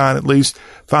Democratic side at least,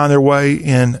 find their way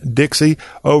in Dixie.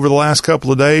 Over the last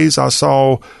couple of days, I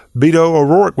saw Beto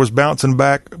O'Rourke was bouncing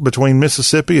back between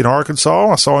Mississippi and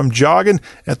Arkansas. I saw him jogging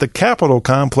at the Capitol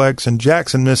complex in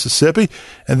Jackson, Mississippi.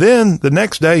 And then the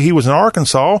next day, he was in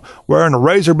Arkansas wearing a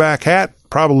Razorback hat,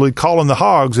 probably calling the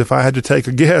Hogs, if I had to take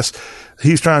a guess.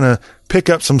 He's trying to pick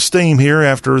up some steam here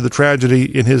after the tragedy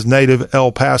in his native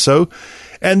El Paso.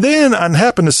 And then I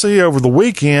happened to see over the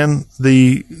weekend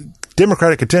the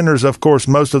Democratic contenders, of course,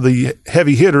 most of the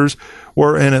heavy hitters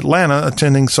were in Atlanta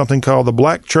attending something called the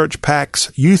Black Church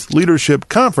PAC's Youth Leadership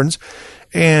Conference.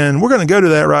 And we're going to go to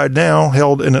that right now,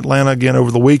 held in Atlanta again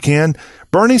over the weekend.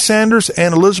 Bernie Sanders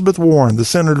and Elizabeth Warren, the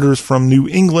senators from New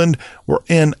England, were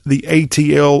in the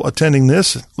ATL attending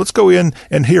this. Let's go in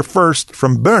and hear first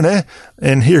from Bernie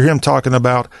and hear him talking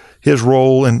about his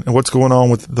role and what's going on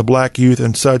with the black youth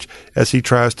and such as he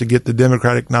tries to get the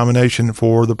Democratic nomination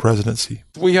for the presidency.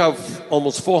 We have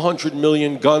almost 400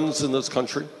 million guns in this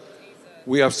country.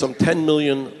 We have some 10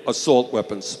 million assault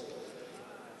weapons.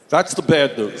 That's the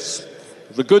bad news.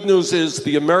 The good news is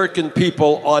the American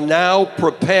people are now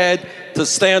prepared to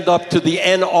stand up to the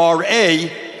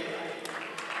NRA,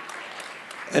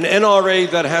 an NRA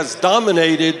that has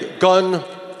dominated gun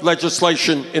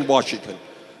legislation in Washington.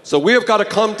 So we have got to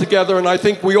come together, and I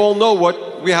think we all know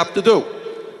what we have to do.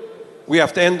 We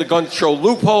have to end the gun show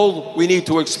loophole. We need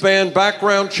to expand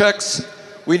background checks.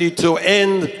 We need to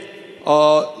end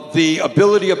the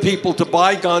ability of people to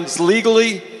buy guns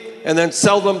legally and then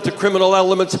sell them to criminal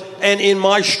elements. And in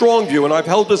my strong view, and I've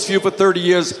held this view for 30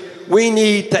 years, we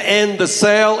need to end the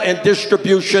sale and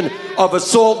distribution of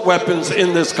assault weapons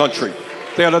in this country.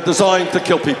 They are designed to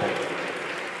kill people.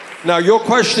 Now, your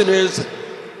question is,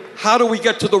 how do we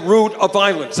get to the root of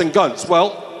violence and guns?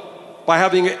 Well, by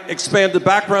having expanded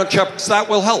background checks, that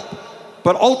will help.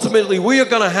 But ultimately, we are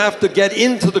going to have to get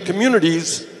into the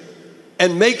communities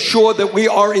and make sure that we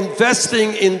are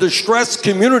investing in distressed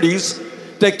communities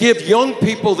that give young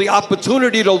people the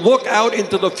opportunity to look out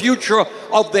into the future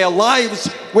of their lives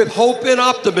with hope and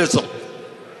optimism.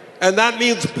 And that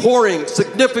means pouring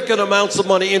significant amounts of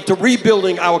money into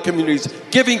rebuilding our communities,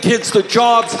 giving kids the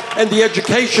jobs and the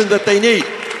education that they need.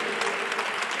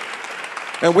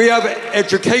 And we have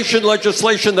education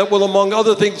legislation that will, among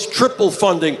other things, triple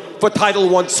funding for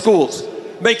Title I schools,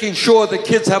 making sure that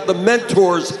kids have the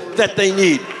mentors that they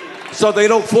need so they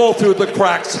don't fall through the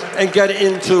cracks and get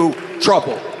into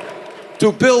trouble.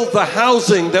 To build the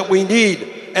housing that we need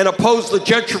and oppose the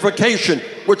gentrification,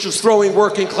 which is throwing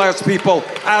working class people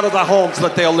out of the homes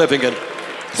that they are living in.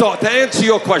 So to answer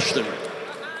your question,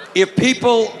 if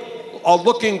people are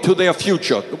looking to their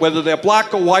future, whether they're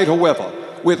black or white or whoever,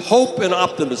 with hope and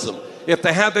optimism. If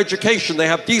they have education, they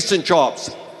have decent jobs,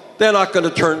 they're not going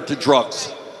to turn to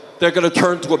drugs. They're going to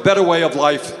turn to a better way of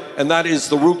life, and that is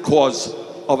the root cause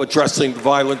of addressing the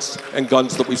violence and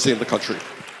guns that we see in the country.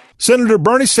 Senator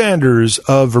Bernie Sanders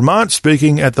of Vermont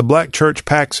speaking at the Black Church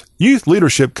PAC's Youth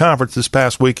Leadership Conference this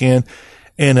past weekend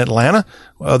in Atlanta.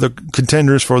 Other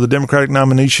contenders for the Democratic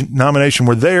nomination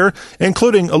were there,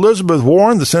 including Elizabeth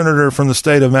Warren, the senator from the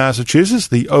state of Massachusetts,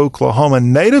 the Oklahoma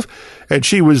native, and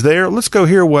she was there. Let's go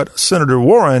hear what Senator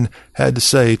Warren had to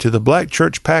say to the Black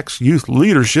Church PAC's Youth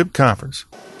Leadership Conference.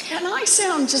 Can I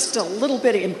sound just a little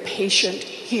bit impatient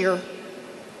here?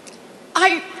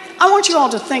 I want you all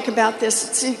to think about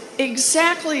this. It's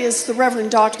exactly as the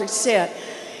Reverend Daughtry said.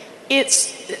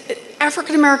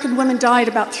 African American women die at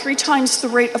about 3 times the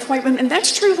rate of white women, and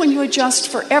that's true when you adjust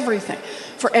for everything,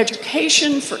 for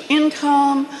education, for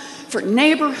income, for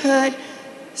neighborhood.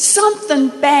 Something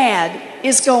bad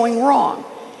is going wrong.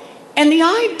 And the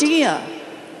idea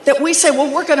that we say,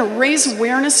 well, we're going to raise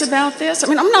awareness about this. I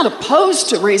mean, I'm not opposed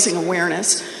to raising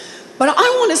awareness, but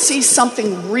I want to see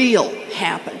something real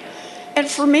happen. And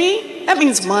for me, that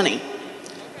means money.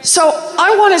 So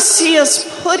I want to see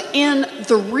us put in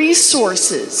the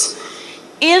resources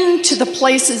into the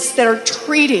places that are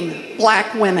treating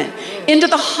black women, into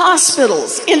the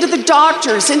hospitals, into the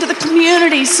doctors, into the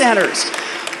community centers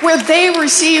where they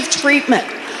receive treatment.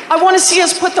 I want to see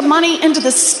us put the money into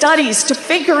the studies to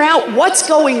figure out what's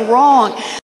going wrong.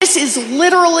 This is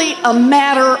literally a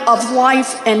matter of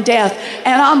life and death,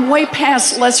 and I'm way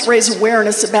past let's raise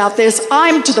awareness about this.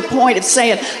 I'm to the point of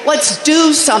saying, let's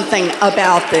do something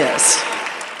about this.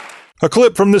 A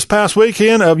clip from this past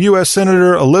weekend of U.S.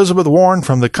 Senator Elizabeth Warren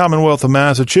from the Commonwealth of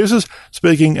Massachusetts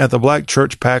speaking at the Black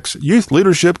Church PAC's Youth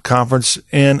Leadership Conference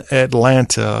in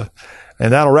Atlanta.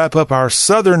 And that'll wrap up our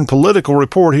Southern Political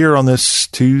Report here on this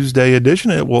Tuesday edition.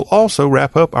 It will also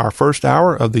wrap up our first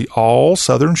hour of the All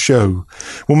Southern Show.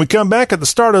 When we come back at the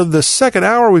start of the second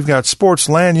hour, we've got Sports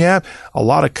Lagniappe, a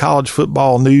lot of college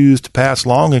football news to pass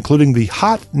along, including the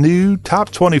hot new top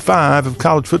 25 of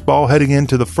college football heading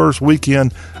into the first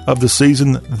weekend of the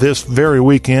season this very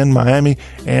weekend, Miami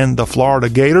and the Florida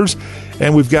Gators.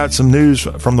 And we've got some news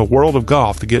from the world of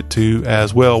golf to get to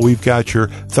as well. We've got your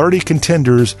 30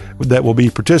 contenders that will be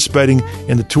participating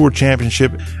in the Tour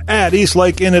Championship at East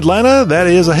Lake in Atlanta. That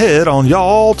is ahead on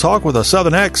Y'all Talk with a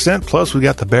Southern Accent. Plus, we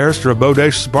got the barrister of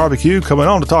Bodacious Barbecue coming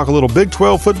on to talk a little Big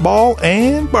 12 football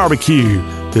and barbecue.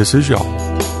 This is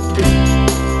Y'all.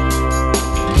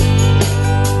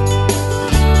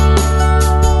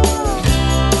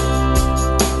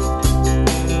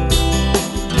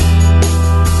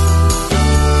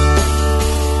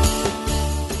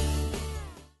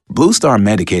 Blue Star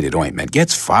Medicated Ointment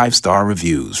gets 5-star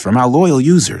reviews from our loyal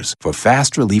users for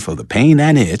fast relief of the pain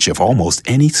and itch of almost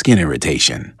any skin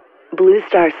irritation. Blue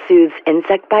Star soothes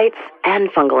insect bites and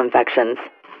fungal infections.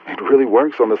 It really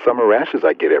works on the summer rashes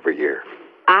I get every year.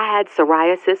 I had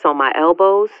psoriasis on my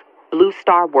elbows. Blue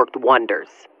Star worked wonders.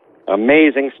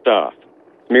 Amazing stuff.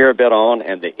 Smear a bit on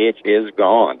and the itch is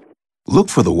gone. Look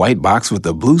for the white box with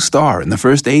the Blue Star in the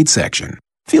first aid section.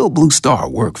 Feel Blue Star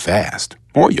work fast,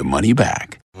 or your money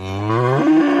back.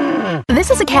 This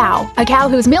is a cow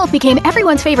whose milk became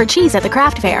everyone's favorite cheese at the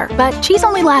craft fair, but cheese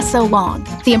only lasts so long.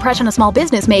 The impression a small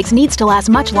business makes needs to last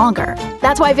much longer.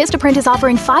 That's why Vistaprint is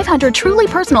offering 500 truly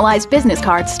personalized business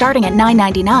cards starting at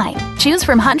 $9.99. Choose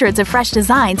from hundreds of fresh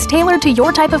designs tailored to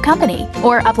your type of company,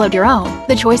 or upload your own.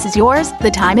 The choice is yours.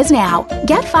 The time is now.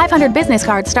 Get 500 business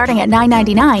cards starting at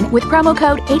 $9.99 with promo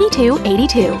code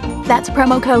 8282. That's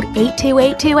promo code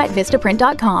 8282 at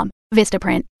Vistaprint.com.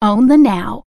 Vistaprint. Own the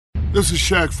now. This is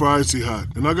Shaq for Icy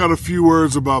Hot, and I got a few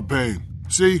words about pain.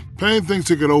 See, pain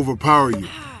thinks it can overpower you,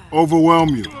 overwhelm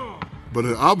you, but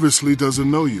it obviously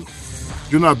doesn't know you.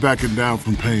 You're not backing down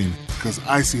from pain, because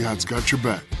Icy Hot's got your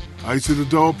back. Icy the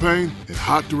dull pain, and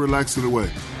hot to relax it away.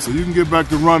 So you can get back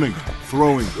to running,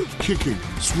 throwing, kicking,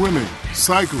 swimming,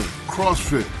 cycling,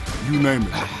 CrossFit, you name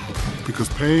it. Because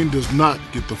pain does not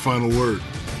get the final word.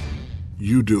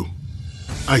 You do.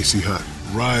 Icy Hot.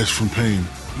 Rise from pain.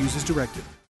 Use as directed.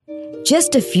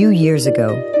 Just a few years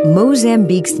ago,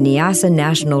 Mozambique's Niassa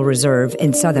National Reserve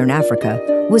in southern Africa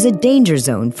was a danger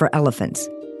zone for elephants.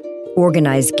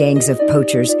 Organized gangs of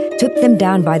poachers took them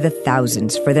down by the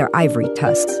thousands for their ivory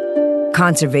tusks.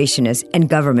 Conservationists and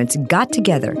governments got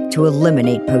together to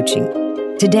eliminate poaching.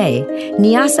 Today,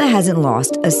 Niassa hasn't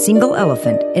lost a single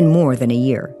elephant in more than a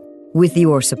year. With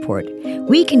your support,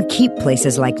 we can keep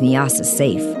places like Niassa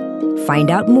safe.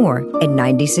 Find out more at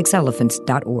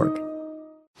 96elephants.org.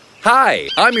 Hi,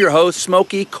 I'm your host,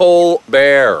 Smokey Cole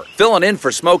Bear, filling in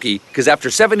for Smokey because after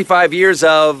 75 years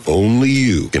of... Only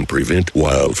you can prevent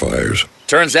wildfires.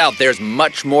 Turns out there's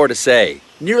much more to say.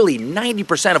 Nearly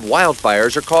 90% of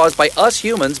wildfires are caused by us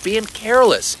humans being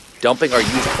careless, dumping our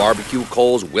used barbecue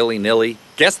coals willy-nilly.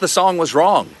 Guess the song was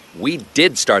wrong. We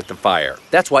did start the fire.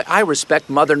 That's why I respect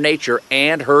Mother Nature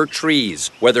and her trees,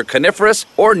 whether coniferous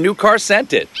or new car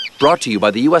scented. Brought to you by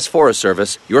the U.S. Forest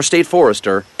Service, your state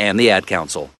forester, and the Ad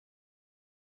Council.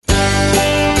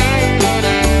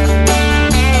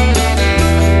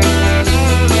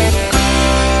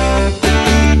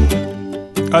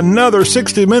 Another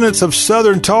 60 minutes of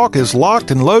Southern talk is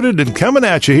locked and loaded and coming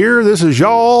at you here. This is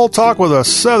Y'all Talk with a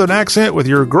Southern accent with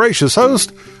your gracious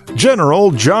host,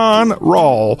 General John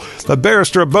Rawl, the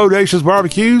barrister of Bodacious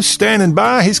Barbecue, standing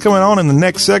by. He's coming on in the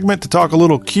next segment to talk a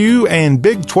little Q and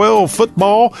Big 12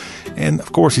 football. And,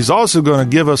 of course, he's also going to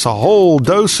give us a whole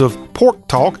dose of pork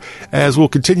talk as we'll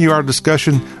continue our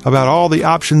discussion about all the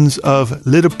options of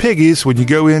little piggies when you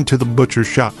go into the butcher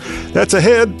shop. That's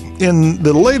ahead in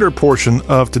the later portion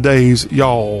of today's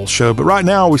Y'all Show. But right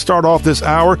now, we start off this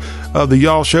hour of the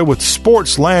Y'all Show with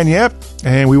Sports Lagniappe,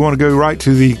 and we want to go right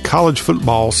to the college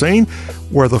football scene,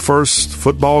 where the first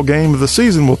football game of the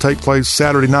season will take place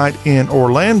Saturday night in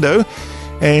Orlando.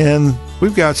 And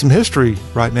we've got some history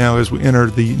right now as we enter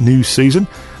the new season.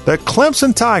 The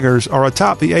Clemson Tigers are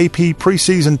atop the AP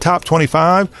preseason top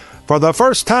 25 for the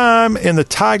first time in the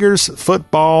Tigers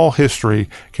football history.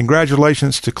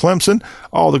 Congratulations to Clemson,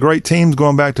 all the great teams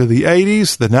going back to the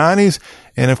 80s, the 90s,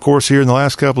 and of course here in the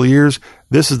last couple of years,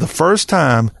 this is the first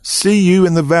time CU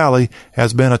in the Valley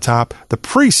has been atop the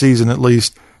preseason, at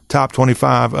least, top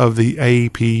 25 of the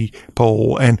AP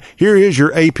poll. And here is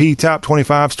your AP top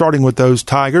 25, starting with those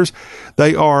Tigers.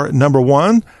 They are number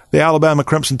 1. The Alabama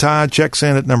Crimson Tide checks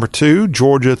in at number 2,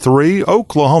 Georgia 3,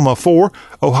 Oklahoma 4,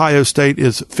 Ohio State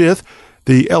is 5th.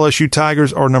 The LSU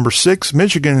Tigers are number 6,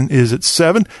 Michigan is at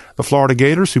 7. The Florida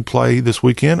Gators, who play this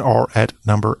weekend, are at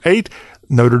number 8.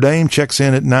 Notre Dame checks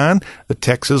in at 9. The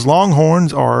Texas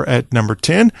Longhorns are at number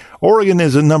 10. Oregon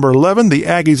is at number 11. The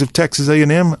Aggies of Texas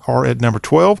A&M are at number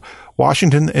 12.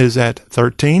 Washington is at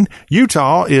 13.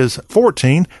 Utah is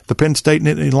 14. The Penn State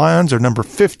Nittany Lions are number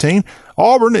 15.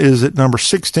 Auburn is at number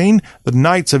 16. The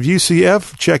Knights of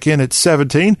UCF check in at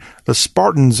 17. The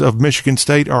Spartans of Michigan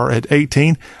State are at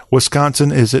 18.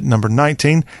 Wisconsin is at number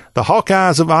 19. The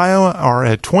Hawkeyes of Iowa are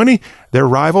at 20. Their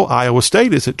rival, Iowa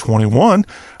State, is at 21.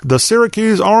 The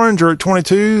Syracuse Orange are at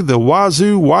 22. The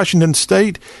Wazoo Washington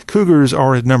State Cougars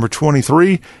are at number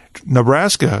 23.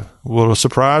 Nebraska, a little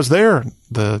surprise there.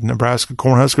 The Nebraska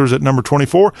Cornhuskers at number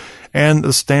 24, and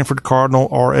the Stanford Cardinal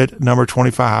are at number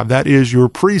 25. That is your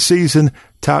preseason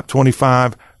top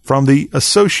 25 from the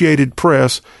Associated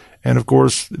Press. And, of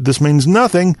course, this means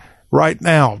nothing right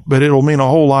now, but it'll mean a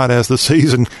whole lot as the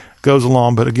season goes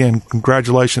along. But, again,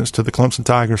 congratulations to the Clemson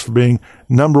Tigers for being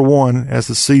number 1 as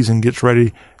the season gets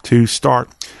ready to start.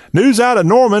 News out of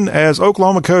Norman as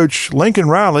Oklahoma coach Lincoln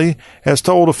Riley has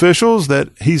told officials that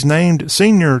he's named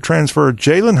senior transfer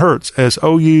Jalen Hurts as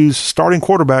OU's starting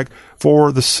quarterback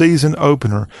for the season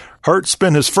opener. Hurts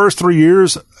spent his first 3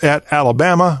 years at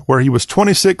Alabama, where he was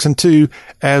 26-2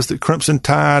 as the Crimson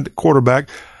Tide quarterback,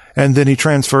 and then he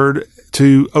transferred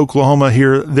to Oklahoma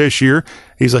here this year.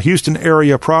 He's a Houston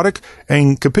area product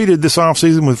and competed this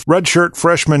offseason with redshirt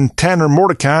freshman Tanner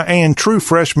Mordecai and true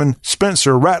freshman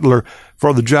Spencer Rattler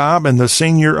for the job, and the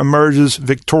senior emerges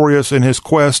victorious in his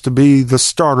quest to be the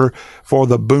starter for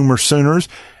the Boomer Sooners.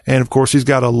 And, of course, he's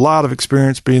got a lot of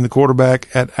experience being the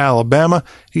quarterback at Alabama.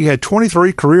 He had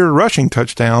 23 career rushing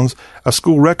touchdowns, a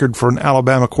school record for an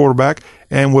Alabama quarterback,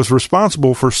 and was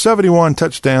responsible for 71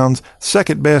 touchdowns,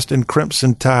 second best in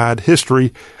Crimson Tide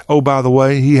history. Oh, by the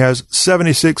way, he has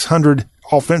 7,600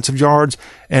 offensive yards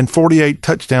and 48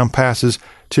 touchdown passes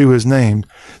to his name.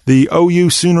 The OU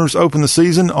Sooners open the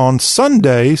season on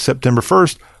Sunday, September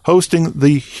 1st, hosting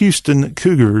the Houston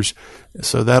Cougars.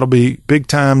 So that'll be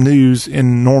big-time news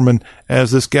in Norman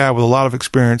as this guy with a lot of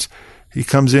experience, he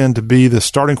comes in to be the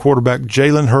starting quarterback,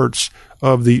 Jalen Hurts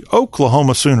of the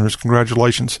Oklahoma Sooners.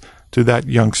 Congratulations to that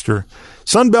youngster.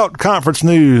 Sunbelt Conference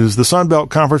news. The Sunbelt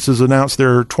Conference has announced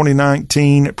their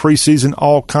 2019 preseason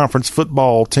all-conference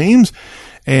football teams.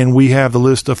 And we have the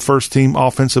list of first-team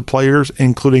offensive players,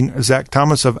 including Zach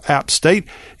Thomas of App State.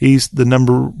 He's the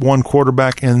number 1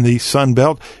 quarterback in the Sun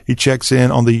Belt. He checks in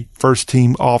on the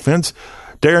first-team offense.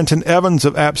 Darrington Evans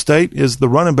of App State is the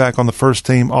running back on the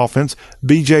first-team offense.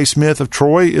 B.J. Smith of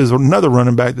Troy is another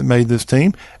running back that made this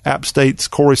team. App State's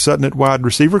Corey Sutton at wide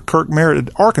receiver. Kirk Merritt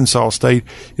at Arkansas State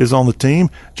is on the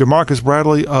team. Jamarcus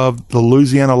Bradley of the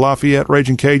Louisiana Lafayette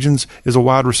Raging Cajuns is a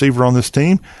wide receiver on this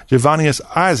team. Javanius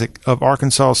Isaac of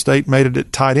Arkansas State made it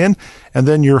at tight end. And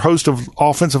then your host of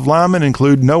offensive linemen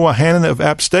include Noah Hannon of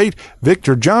App State,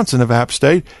 Victor Johnson of App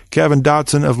State, Kevin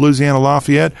Dotson of Louisiana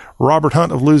Lafayette, Robert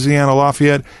Hunt of Louisiana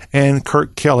Lafayette, and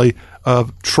Kirk Kelly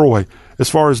of Troy. As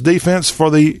far as defense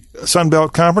for the Sun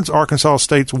Belt Conference, Arkansas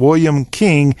State's William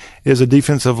King is a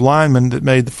defensive lineman that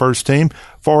made the first team.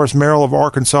 Forrest Merrill of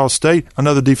Arkansas State,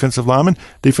 another defensive lineman.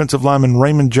 Defensive lineman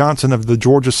Raymond Johnson of the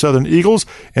Georgia Southern Eagles,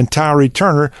 and Tyree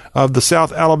Turner of the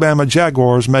South Alabama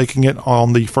Jaguars making it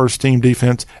on the first team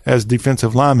defense as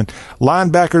defensive linemen.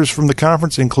 Linebackers from the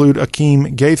conference include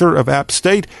Akeem Gaither of App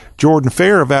State, Jordan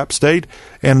Fair of App State,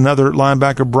 and another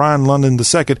linebacker, Brian London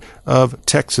II of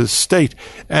Texas State.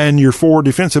 And your four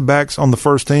defensive backs on the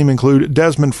first team include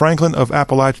Desmond Franklin of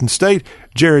Appalachian State,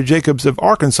 Jerry Jacobs of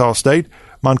Arkansas State,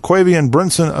 Monquavian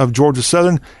Brinson of Georgia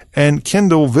Southern, and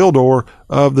Kendall Vildor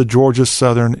of the Georgia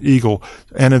Southern Eagle.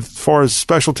 And as far as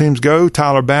special teams go,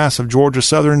 Tyler Bass of Georgia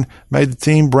Southern made the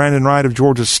team, Brandon Wright of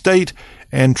Georgia State,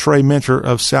 and Trey Mentor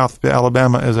of South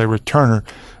Alabama as a returner.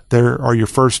 There are your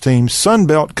first team Sun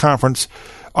Belt Conference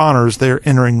honors. They're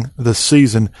entering the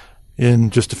season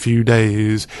in just a few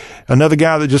days. Another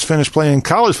guy that just finished playing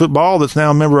college football that's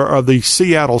now a member of the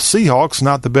Seattle Seahawks,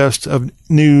 not the best of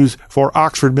news for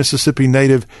Oxford, Mississippi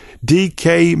native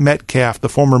DK Metcalf, the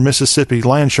former Mississippi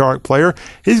Landshark player.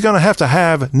 He's going to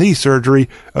have knee surgery,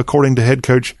 according to head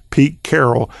coach Pete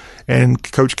Carroll. And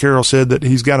Coach Carroll said that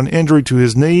he's got an injury to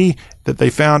his knee that they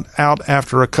found out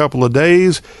after a couple of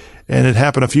days, and it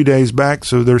happened a few days back.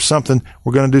 So there's something,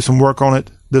 we're going to do some work on it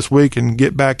this week and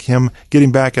get him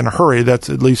back in a hurry. That's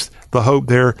at least the hope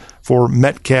there for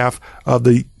Metcalf of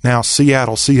the now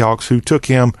Seattle Seahawks, who took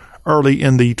him early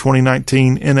in the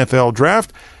 2019 NFL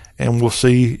draft. And we'll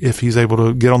see if he's able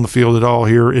to get on the field at all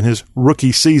here in his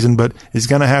rookie season. But he's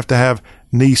going to have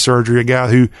knee surgery, a guy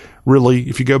who really,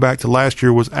 if you go back to last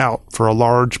year, was out for a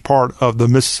large part of the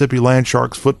Mississippi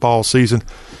Landsharks football season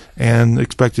and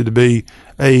expected to be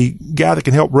a guy that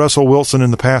can help Russell Wilson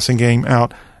in the passing game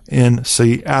out in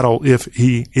Seattle if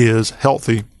he is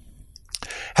healthy.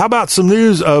 How about some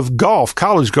news of golf,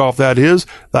 college golf that is?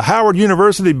 The Howard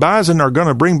University Bison are going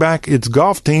to bring back its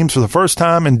golf teams for the first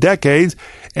time in decades,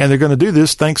 and they're going to do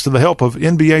this thanks to the help of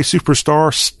NBA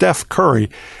superstar Steph Curry,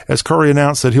 as Curry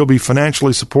announced that he'll be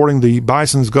financially supporting the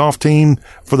Bison's golf team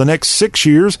for the next 6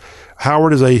 years.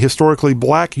 Howard is a historically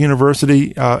black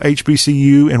university,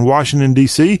 HBCU in Washington,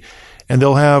 D.C., and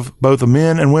they'll have both a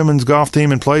men and women's golf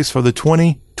team in place for the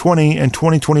 2020 and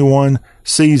 2021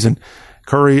 season.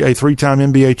 Curry, a three-time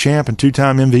NBA champ and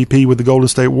two-time MVP with the Golden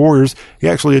State Warriors, he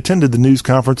actually attended the news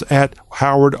conference at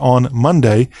Howard on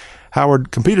Monday.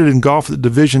 Howard competed in golf at the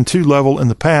Division II level in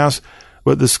the past,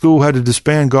 but the school had to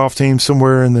disband golf teams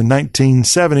somewhere in the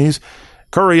 1970s.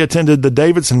 Curry attended the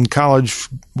Davidson College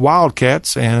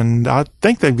Wildcats, and I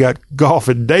think they've got golf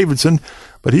at Davidson,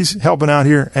 but he's helping out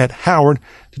here at Howard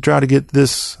to try to get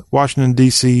this Washington,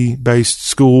 D.C. based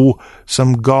school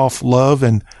some golf love,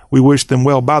 and we wish them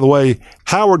well. By the way,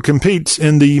 Howard competes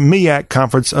in the MEAC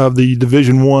conference of the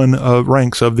Division I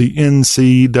ranks of the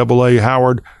NCAA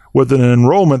Howard, with an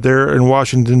enrollment there in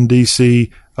Washington,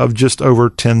 D.C. of just over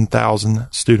 10,000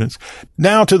 students.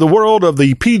 Now to the world of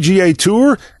the PGA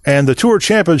Tour, and the Tour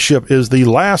Championship is the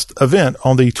last event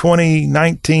on the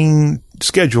 2019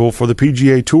 schedule for the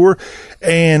PGA Tour,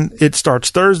 and it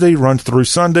starts Thursday, runs through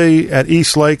Sunday at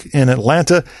East Lake in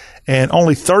Atlanta, and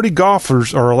only 30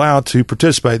 golfers are allowed to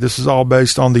participate. This is all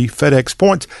based on the FedEx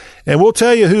points, and we'll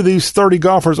tell you who these 30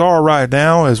 golfers are right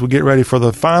now as we get ready for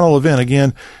the final event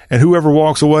again, and whoever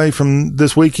walks away from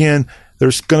this weekend,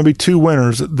 there's going to be two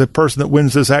winners, the person that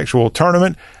wins this actual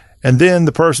tournament, and then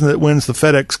the person that wins the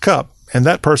FedEx Cup. And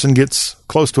that person gets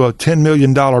close to a $10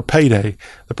 million payday.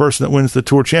 The person that wins the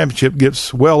Tour Championship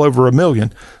gets well over $1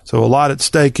 million. So a lot at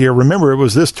stake here. Remember, it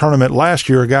was this tournament last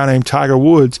year, a guy named Tiger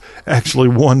Woods actually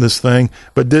won this thing,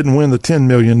 but didn't win the $10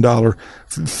 million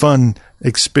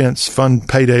fun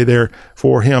payday there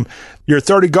for him. Your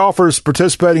 30 golfers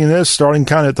participating in this, starting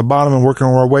kind of at the bottom and working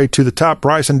our way to the top.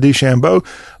 Bryson DeChambeau,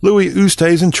 Louis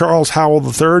Oosthuizen, Charles Howell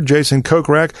III, Jason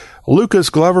Kokrak, Lucas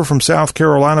Glover from South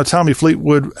Carolina, Tommy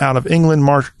Fleetwood out of England,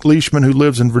 Mark Leishman, who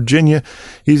lives in Virginia.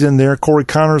 He's in there. Corey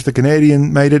Connors, the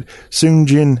Canadian, made it. Sung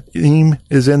Jin Im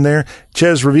is in there.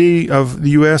 Ches Reavie of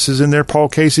the U.S. is in there. Paul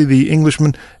Casey, the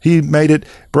Englishman, he made it.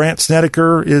 Brant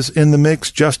Snedeker is in the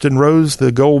mix. Justin Rose,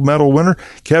 the gold medal winner.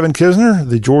 Kevin Kisner,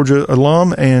 the Georgia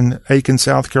alum and Aiken,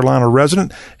 South Carolina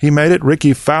resident, he made it.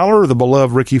 Ricky Fowler, the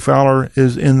beloved Ricky Fowler,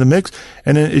 is in the mix.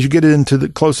 And then as you get into the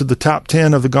close to the top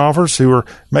 10 of the golfers who are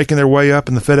making their way up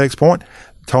in the FedEx Point,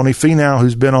 Tony Finau,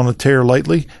 who's been on a tear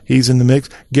lately, he's in the mix.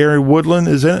 Gary Woodland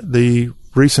is in it. The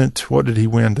recent, what did he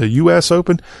win? The U.S.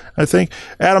 Open, I think.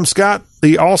 Adam Scott,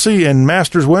 the Aussie and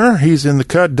Masters winner, he's in the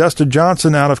cut. Dustin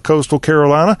Johnson out of Coastal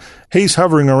Carolina, he's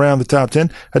hovering around the top 10.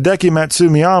 Hideki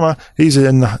Matsuyama, he's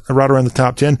right around the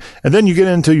top 10. And then you get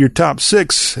into your top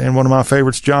 6, and one of my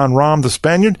favorites, John Rahm, the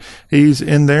Spaniard, he's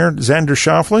in there. Xander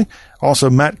Schauffele, also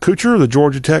Matt Kuchar, the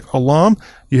Georgia Tech alum.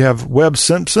 You have Webb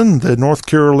Simpson, the North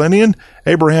Carolinian.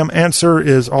 Abraham Ancer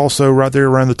is also right there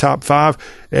around the top 5.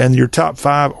 And your top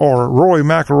 5 are Rory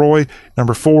McIlroy,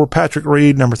 number 4, Patrick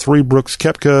Reed, number 3, Brooks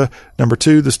Koepka, number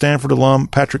 2, the Stanford alum,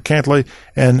 Patrick Cantlay,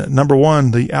 and number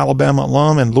 1, the Alabama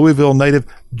alum and Louisville native,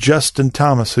 Justin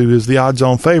Thomas, who is the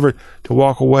odds-on favorite to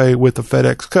walk away with the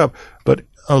FedEx Cup. But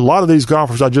a lot of these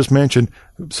golfers I just mentioned,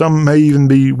 some may even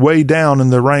be way down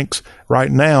in the ranks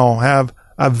right now, have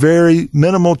a very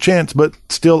minimal chance, but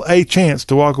still a chance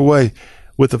to walk away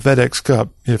with the FedEx Cup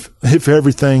if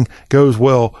everything goes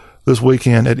well this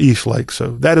weekend at East Lake.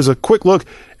 So that is a quick look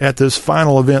at this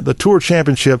final event, the Tour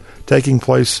Championship taking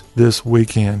place this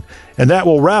weekend. And that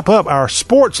will wrap up our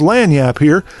Sports Lagniappe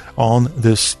here on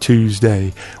this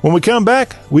Tuesday. When we come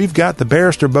back, we've got the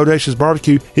Barrister Bodacious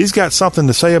Barbecue. He's got something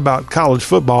to say about college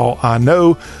football, I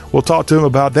know. We'll talk to him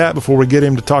about that before we get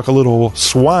him to talk a little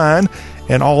swine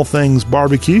and all things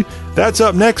barbecue. That's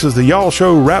up next as the Y'all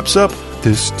Show wraps up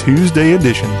this Tuesday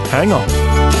edition. Hang on.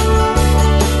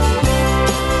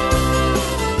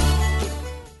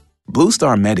 Blue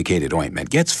Star Medicated Ointment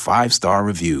gets 5-star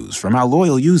reviews from our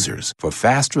loyal users for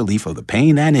fast relief of the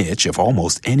pain and itch of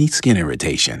almost any skin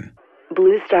irritation.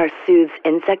 Blue Star soothes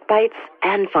insect bites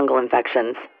and fungal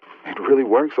infections. It really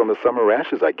works on the summer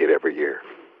rashes I get every year.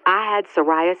 I had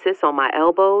psoriasis on my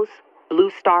elbows. Blue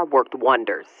Star worked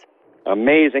wonders.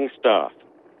 Amazing stuff.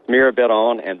 Smear a bit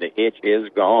on and the itch is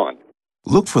gone.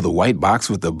 Look for the white box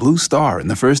with the blue star in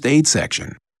the first aid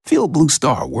section. Feel Blue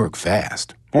Star work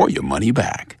fast, or your money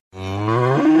back.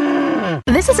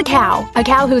 This is a cow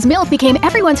whose milk became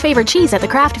everyone's favorite cheese at the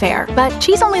craft fair, but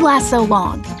cheese only lasts so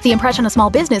long. The impression a small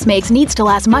business makes needs to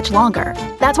last much longer.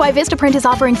 That's why Vistaprint is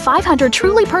offering 500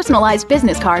 truly personalized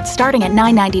business cards starting at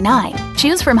 $9.99.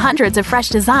 Choose from hundreds of fresh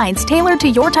designs tailored to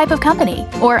your type of company,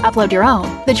 or upload your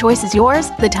own. The choice is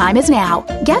yours, the time is now.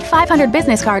 Get 500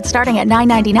 business cards starting at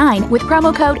 $9.99 with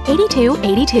promo code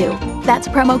 8282. That's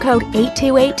promo code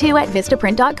 8282 at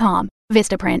Vistaprint.com.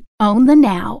 Vistaprint. Own the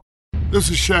now. This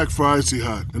is Shaq for Icy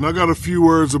Hot, and I got a few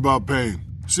words about pain.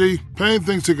 See, pain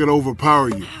thinks it can overpower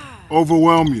you,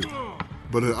 overwhelm you,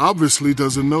 but it obviously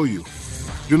doesn't know you.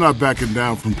 You're not backing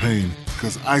down from pain,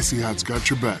 because Icy Hot's got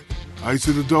your back.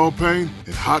 Icy the dull pain,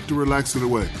 and hot to relax it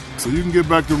away. So you can get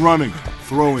back to running,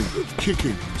 throwing,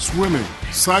 kicking, swimming,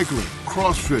 cycling,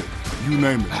 CrossFit, you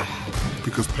name it.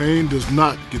 Because pain does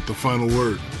not get the final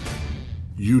word.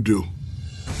 You do.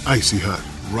 Icy Hot.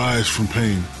 Rise from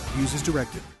pain. Use as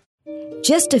directed.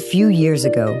 Just a few years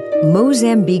ago,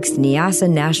 Mozambique's Niassa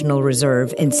National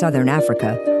Reserve in southern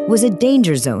Africa was a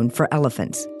danger zone for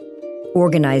elephants.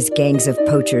 Organized gangs of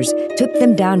poachers took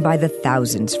them down by the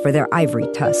thousands for their ivory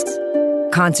tusks.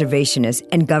 Conservationists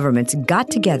and governments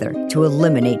got together to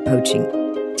eliminate poaching.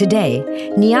 Today,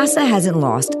 Niassa hasn't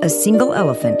lost a single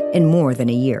elephant in more than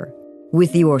a year.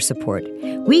 With your support,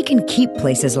 we can keep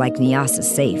places like Niassa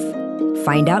safe.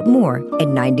 Find out more at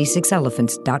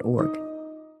 96elephants.org.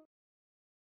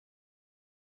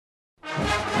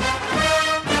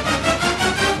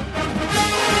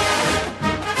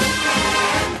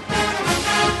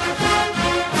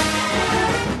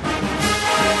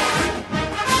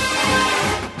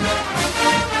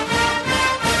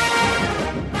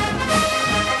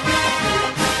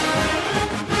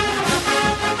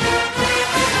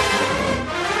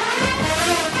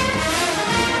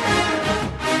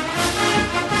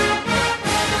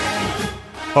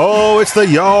 Oh, it's the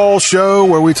Y'all Show,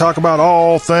 where we talk about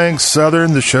all things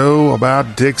Southern, the show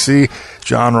about Dixie.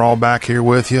 John Rawl back here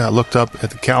with you. I looked up at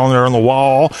the calendar on the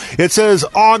wall. It says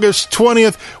August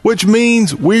 20th, which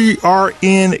means we are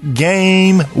in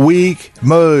game week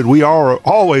mode. We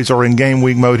always are in game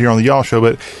week mode here on the Y'all Show,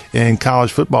 but in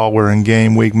college football, we're in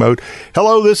game week mode.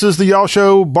 Hello, this is the Y'all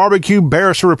Show Barbecue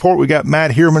Barrister Report. We got Matt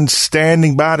Heerman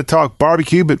standing by to talk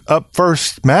barbecue, but up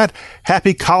first, Matt,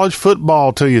 happy college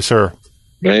football to you, sir.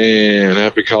 Man,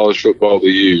 happy college football to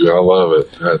you. I love it.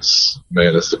 It's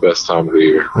the best time of the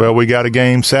year. Well, we got a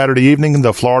game Saturday evening,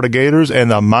 the Florida Gators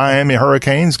and the Miami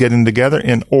Hurricanes getting together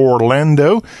in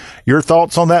Orlando. Your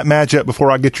thoughts on that matchup before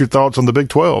I get your thoughts on the Big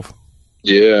 12?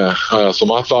 Yeah, so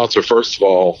my thoughts are, first of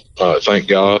all, thank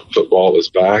God football is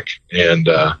back. And,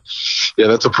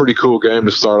 that's a pretty cool game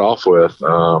to start off with.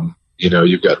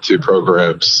 You've got two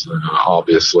programs,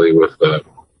 obviously, with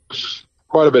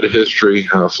quite a bit of history.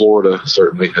 Florida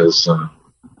certainly has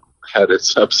had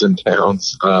its ups and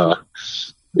downs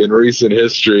in recent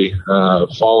history,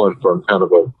 fallen from kind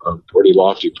of a pretty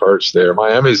lofty perch there.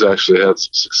 Miami's actually had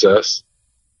some success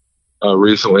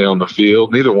recently on the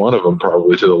field. Neither one of them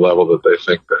probably to the level that they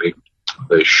think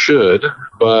they should,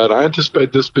 but I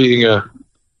anticipate this being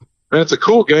it's a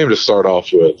cool game to start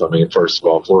off with. I mean, first of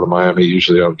all, Florida-Miami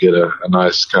usually don't get a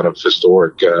nice kind of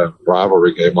historic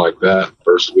rivalry game like that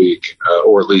first week,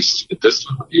 or at least at this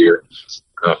time of year,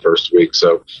 first week.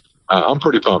 So I'm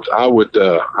pretty pumped. I would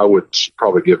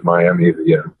probably give Miami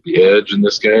the edge in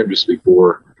this game just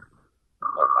before,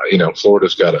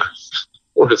 Florida's got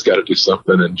to do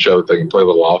something and show that they can play a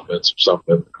little offense or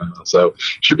something. So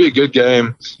should be a good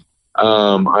game.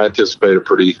 I anticipate a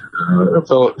pretty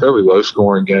fairly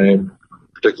low-scoring game,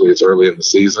 particularly it's early in the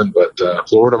season. But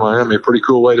Florida-Miami, a pretty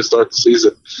cool way to start the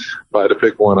season. If I had to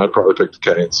pick one, I'd probably pick the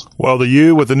Canes. Well, the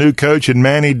U with the new coach and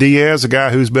Manny Diaz, a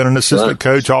guy who's been an assistant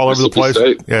coach all over the place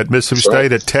at Mississippi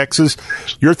State, at Texas.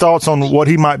 Your thoughts on what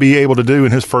he might be able to do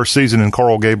in his first season in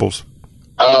Coral Gables?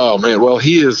 Oh, man. Well,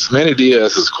 Manny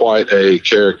Diaz is quite a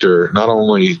character, not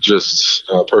only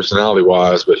just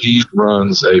personality-wise, but he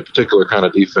runs a particular kind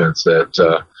of defense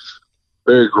that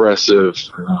very aggressive,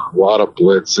 a lot of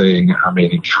blitzing. I mean,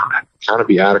 he can kind of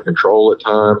be out of control at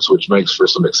times, which makes for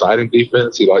some exciting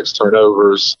defense. He likes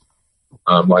turnovers,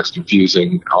 likes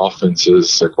confusing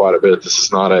offenses quite a bit. This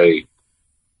is not a,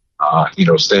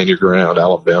 stand your ground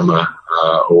Alabama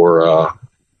or,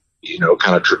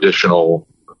 kind of traditional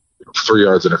 3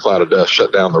 yards in a cloud of dust,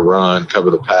 shut down the run,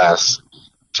 cover the pass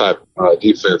type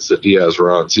defense that Diaz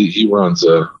runs. He runs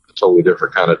a totally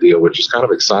different kind of deal, which is kind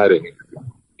of exciting.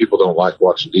 People don't like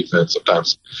watching defense.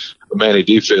 Sometimes the Manny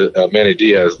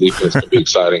Diaz defense can be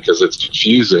exciting because it's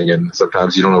confusing and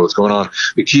sometimes you don't know what's going on.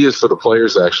 The key is for the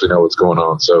players to actually know what's going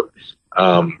on. So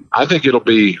I think it'll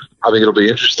be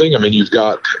interesting. I mean, you've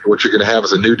got what you're going to have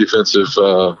is a new defensive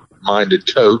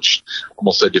minded coach,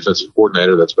 almost said defensive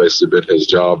coordinator. That's basically been his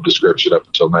job description up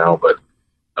until now, but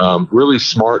really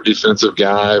smart defensive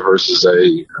guy versus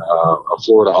a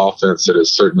Florida offense that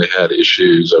has certainly had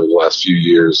issues over the last few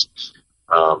years.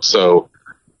 So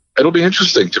it'll be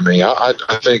interesting to me. I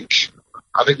think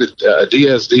that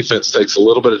Diaz defense takes a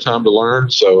little bit of time to learn,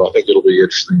 so I think it'll be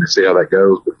interesting to see how that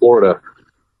goes. But Florida,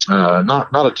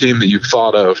 not a team that you've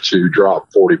thought of to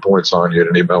drop 40 points on you at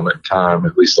any moment in time,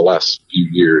 at least the last few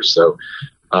years. So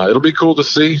it'll be cool to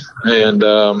see. And,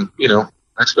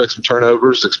 expect some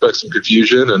turnovers, expect some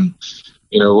confusion, and,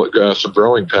 some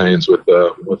growing pains with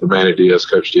the Manny Diaz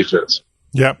coach defense.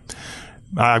 Yep.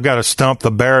 I've got to stump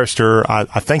the barrister.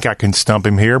 I think I can stump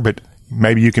him here, but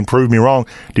maybe you can prove me wrong.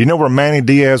 Do you know where Manny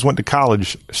Diaz went to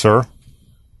college, sir?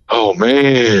 Oh,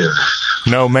 man.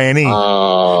 No, Manny.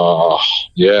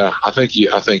 Yeah, I think you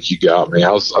got me. I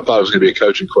thought it was going to be a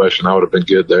coaching question. I would have been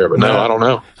good there, but no, I don't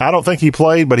know. I don't think he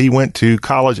played, but he went to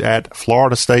college at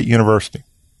Florida State University.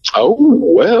 Oh,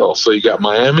 well, so you got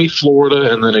Miami,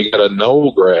 Florida, and then you got a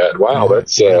Knoll grad. Wow,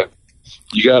 that's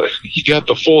you got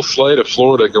the full slate of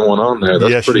Florida going on there.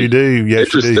 That's yes, you do.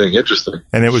 Yes, interesting.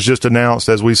 And it was just announced,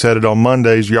 as we said it on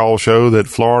Monday's Y'all Show, that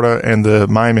Florida and the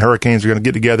Miami Hurricanes are going to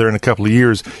get together in a couple of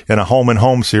years in a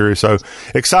home-and-home series. So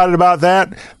excited about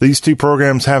that. These two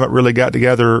programs haven't really got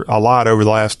together a lot over the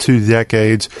last 2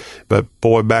 decades, but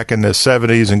boy, back in the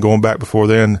 70s and going back before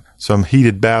then, some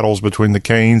heated battles between the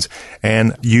Canes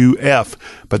and UF.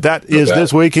 But that is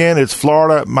this weekend. It's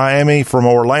Florida, Miami from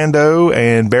Orlando.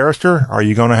 And Barrister, are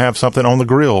you going to have something on the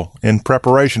grill in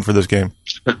preparation for this game?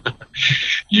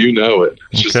 You know it.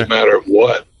 It's just a matter of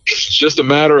what. It's just a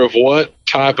matter of what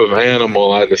type of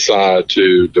animal I decide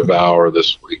to devour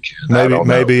this weekend.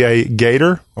 Maybe a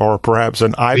gator or perhaps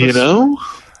an ibis.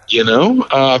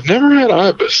 I've never had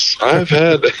ibis. I'm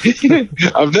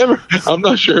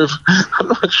not sure.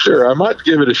 I might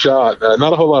give it a shot.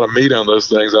 Not a whole lot of meat on those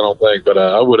things, I don't think, but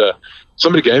I would.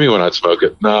 Somebody gave me one, I'd smoke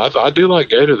it. No, I do like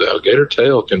gator though. Gator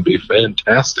tail can be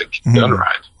fantastic done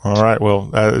right. All right. Well,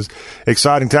 it's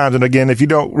exciting times. And again, if you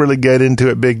don't really get into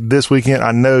it big this weekend,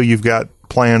 I know you've got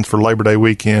plans for Labor Day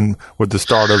weekend with the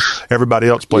start of everybody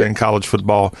else playing college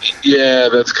football. Yeah,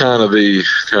 that's kind of the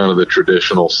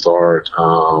traditional start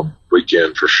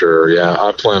weekend for sure. Yeah,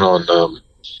 I plan on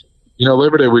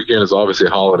Labor Day weekend is obviously a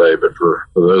holiday, but for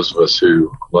those of us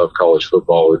who love college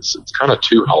football, it's kind of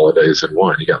two holidays in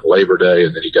one. You got Labor Day,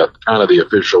 and then you got kind of the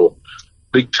official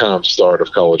big time start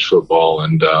of college football,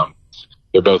 and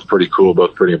they're both pretty cool,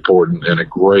 both pretty important, and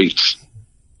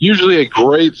usually a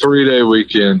great 3-day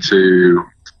weekend to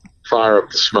fire up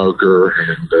the smoker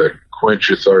and quench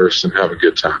your thirst and have a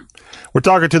good time. We're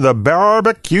talking to the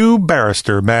barbecue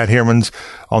barrister, Matt Hermans,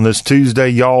 on this Tuesday.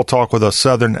 Y'all talk with a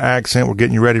Southern accent. We're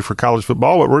getting you ready for college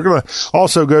football, but we're going to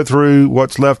also go through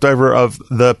what's left over of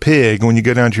the pig when you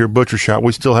go down to your butcher shop.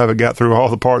 We still haven't got through all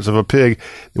the parts of a pig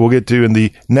that we'll get to in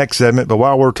the next segment, but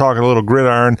while we're talking a little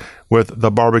gridiron with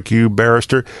the barbecue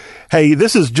barrister, hey,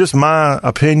 this is just my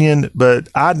opinion, but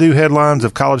I do headlines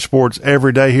of college sports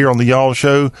every day here on the Y'all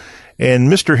Show, and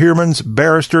Mr. Hermans,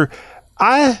 barrister,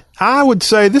 I would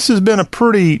say this has been a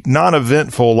pretty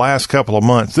non-eventful last couple of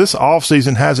months. This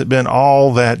offseason hasn't been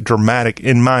all that dramatic,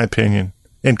 in my opinion,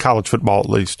 in college football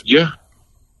at least. Yeah.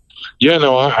 Yeah,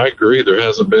 no, I agree. There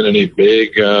hasn't been any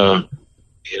big,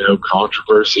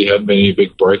 controversy, hadn't been any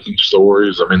big breaking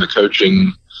stories. I mean, the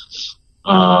coaching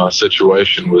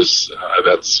situation was,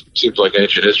 that seems like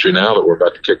ancient history now that we're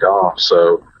about to kick off.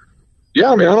 So,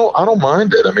 yeah, I mean, I don't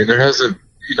mind it. I mean, there hadn't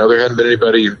been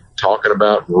anybody talking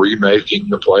about remaking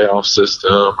the playoff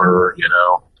system or,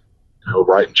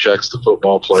 writing checks to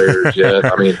football players yet.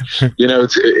 I mean,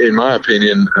 it's, in my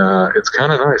opinion, it's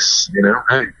kind of nice,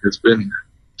 hey, it's been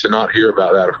to not hear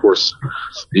about that. Of course,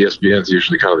 ESPN's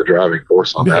usually kind of the driving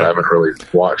force on that. I haven't really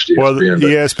watched ESPN. Well,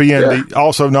 ESPN,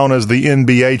 also known as the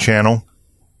NBA channel.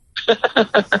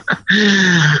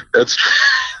 That's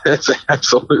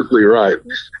absolutely right.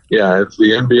 Yeah, it's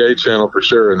the NBA channel for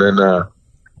sure. And then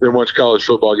once college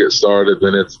football gets started,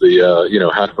 then it's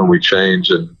the, how can we change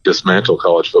and dismantle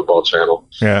college football channel?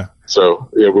 Yeah. So,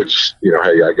 which,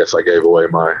 hey, I guess I gave away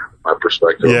my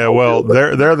perspective. Yeah, well,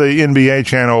 they're the NBA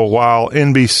channel, while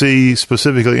NBC,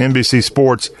 specifically NBC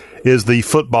Sports, is the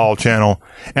football channel.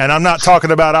 And I'm not talking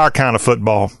about our kind of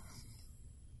football.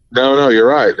 No, you're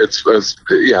right. But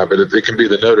it can be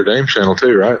the Notre Dame channel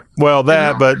too, right? Well,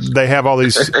 but they have all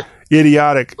these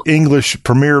idiotic English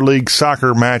Premier League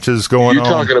soccer matches going on. You're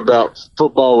talking about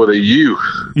football with a U.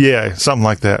 Yeah, something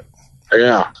like that.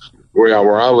 Yeah.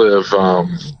 Where I live,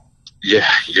 you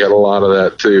get a lot of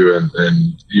that too,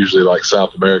 and usually like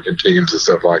South American teams and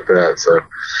stuff like that. So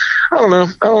I don't know.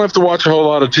 I don't have to watch a whole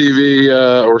lot of TV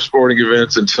or sporting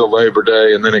events until Labor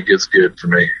Day, and then it gets good for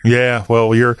me. Yeah,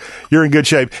 well, you're in good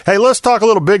shape. Hey, let's talk a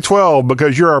little Big 12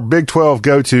 because you're our Big 12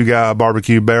 go-to guy,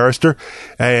 barbecue barrister,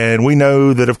 and we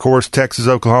know that, of course, Texas,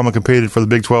 Oklahoma competed for the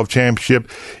Big 12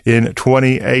 championship in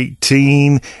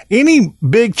 2018. Any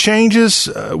big changes?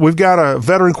 We've got a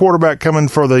veteran quarterback coming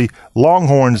for the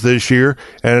Longhorns this year,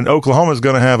 and Oklahoma is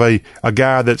going to have a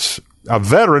guy that's a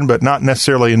veteran, but not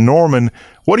necessarily a Norman.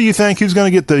 What do you think? Who's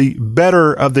going to get the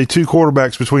better of the two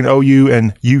quarterbacks between OU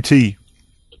and UT?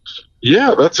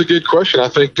 Yeah, that's a good question. I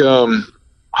think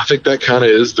that kind of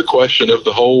is the question of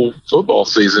the whole football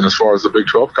season as far as the Big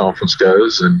 12 conference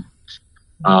goes. And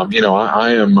I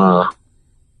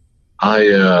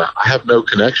have no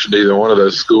connection to either one of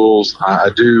those schools.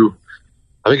 I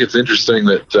think it's interesting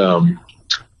that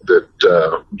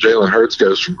Jalen Hurts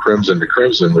goes from crimson to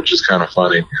crimson, which is kind of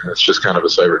funny. It's just kind of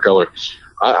his favorite color.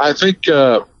 I think,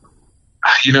 I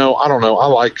don't know. I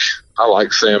like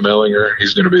Sam Ehlinger.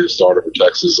 He's going to be the starter for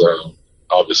Texas,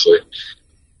 obviously.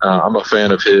 I'm a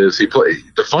fan of his.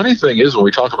 The funny thing is when we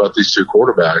talk about these two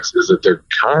quarterbacks is that they're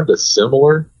kind of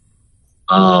similar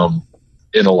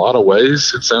in a lot of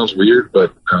ways. It sounds weird,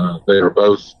 but they are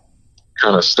both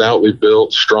kind of stoutly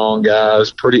built, strong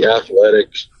guys, pretty athletic.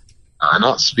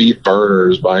 Not speed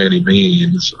burners by any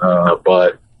means,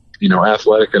 but,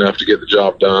 athletic enough to get the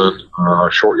job done,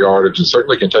 short yardage, and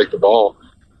certainly can take the ball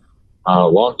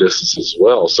long distance as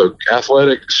well. So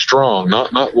athletic, strong,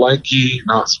 not lanky,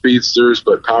 not speedsters,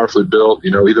 but powerfully built.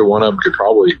 Either one of them could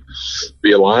probably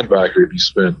be a linebacker if you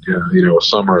spent, a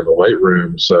summer in the weight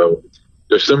room. So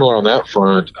they're similar on that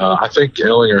front. I think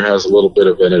Ehlinger has a little bit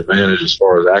of an advantage as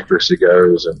far as accuracy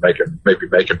goes and maybe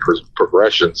making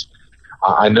progressions.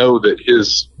 I know that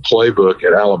his playbook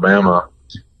at Alabama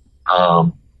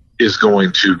is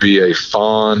going to be a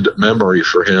fond memory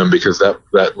for him, because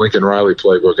that Lincoln Riley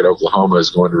playbook at Oklahoma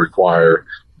is going to require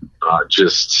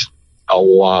just a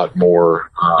lot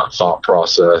more thought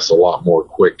process, a lot more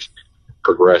quick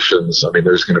progressions. I mean,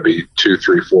 there's going to be 2,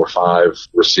 3, 4, 5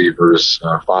 receivers,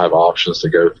 5 options to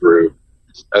go through,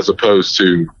 as opposed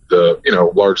to the,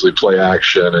 largely play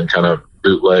action and kind of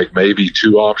bootleg, maybe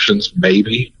 2 options,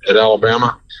 maybe at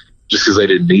Alabama, just because they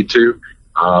didn't need to.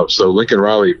 So Lincoln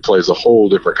Riley plays a whole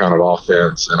different kind of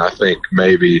offense, and I think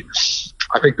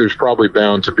there's probably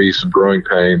bound to be some growing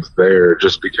pains there,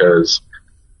 just because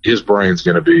his brain's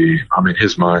going to be,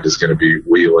 his mind is going to be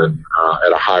wheeling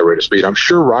at a high rate of speed. I'm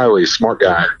sure Riley's a smart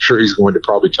guy. I'm sure he's going to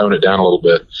probably tone it down a little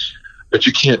bit, but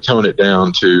you can't tone it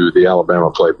down to the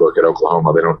Alabama playbook at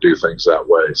Oklahoma. They don't do things that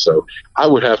way. So I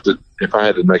would have to, if I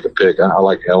had to make a pick, I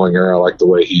like Ehlinger. I like the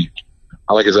way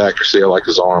I like his accuracy. I like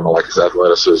his arm. I like his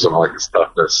athleticism. I like his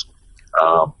toughness.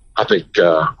 I think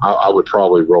I would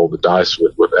probably roll the dice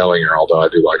with Ehlinger, although I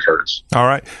do like Hurts. All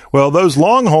right. Well, those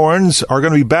Longhorns are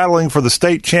going to be battling for the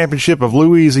state championship of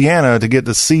Louisiana to get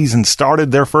the season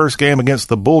started. Their first game against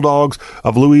the Bulldogs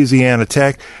of Louisiana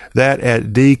Tech, that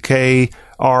at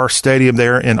DKR Stadium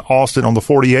there in Austin on the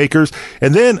 40 acres.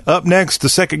 And then up next, the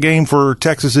second game for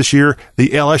Texas this year, the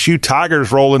LSU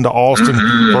Tigers roll into Austin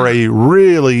for a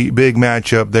really big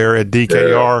matchup there at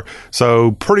DKR. Yeah.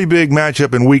 So pretty big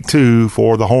matchup in week 2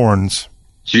 for the Horns.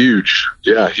 Huge.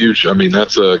 Yeah, huge. I mean,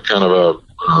 that's a kind of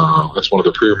that's one of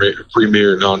the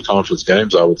premier non-conference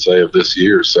games, I would say, of this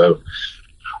year. So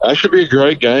that should be a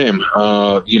great game.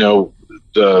 I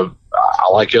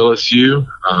like LSU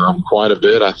quite a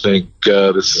bit. I think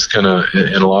this is kind of,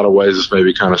 in a lot of ways, this may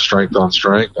be kind of strength on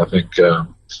strength. I think,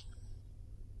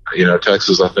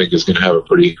 Texas, I think, is going to have a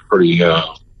pretty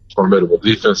formidable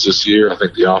defense this year. I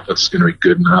think the offense is going to be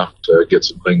good enough to get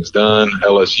some things done.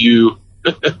 LSU,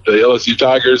 the LSU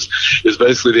Tigers, is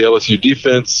basically the LSU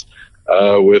defense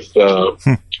with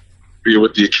the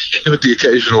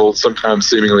occasional, sometimes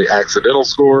seemingly accidental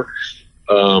score.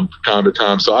 Time to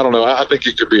time. So I don't know. I think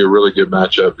it could be a really good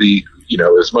matchup.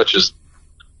 As much as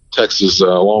Texas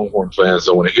Longhorn fans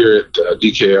don't want to hear it,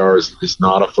 DKR is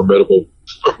not a formidable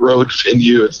road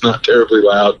venue. It's not terribly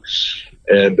loud.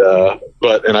 And I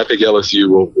think LSU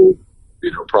will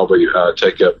probably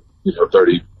take up,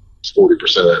 30,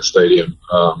 40% of that stadium.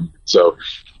 So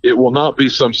it will not be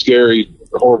some scary,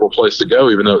 horrible place to go,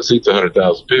 even though it seats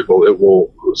 100,000 people.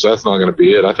 So that's not going to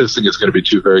be it. I just think it's going to be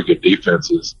 2 very good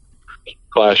defenses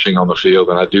clashing on the field,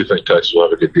 and I do think Texas will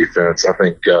have a good defense. I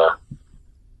think,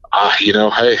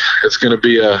 it's going to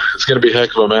be a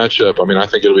heck of a matchup. I mean, I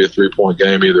think it'll be a 3-point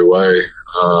game either way.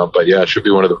 But yeah, it should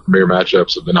be one of the premier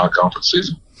matchups of the non-conference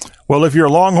season. Well, if you're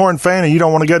a Longhorn fan and you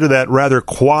don't want to go to that rather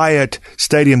quiet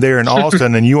stadium there in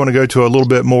Austin and you want to go to a little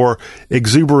bit more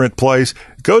exuberant place,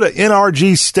 go to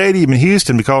NRG Stadium in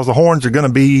Houston, because the Horns are going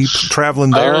to be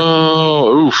traveling there.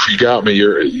 Oh, oof, you got me.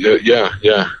 Yeah.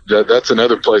 That's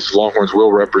another place the Longhorns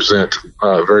will represent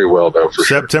very well, though, for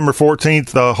September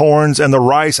 14th, the Horns and the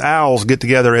Rice Owls get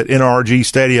together at NRG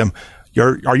Stadium.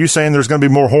 Are you saying there's going to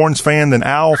be more Horns fans than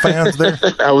Owl fans there?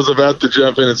 I was about to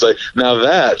jump in and say, now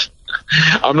that –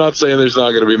 I'm not saying there's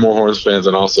not going to be more Horns fans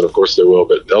in Austin. Of course there will,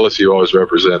 but LSU always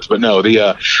represents. But no,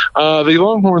 the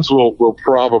Longhorns will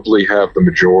probably have the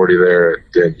majority there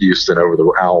in Houston over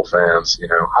the Owl fans.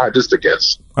 Just a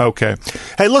guess. Okay.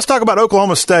 Hey, let's talk about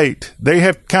Oklahoma State. They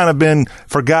have kind of been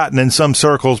forgotten in some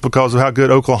circles because of how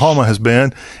good Oklahoma has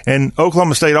been. And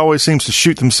Oklahoma State always seems to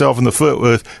shoot themselves in the foot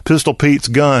with Pistol Pete's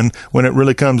gun when it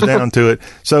really comes down to it.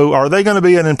 So are they going to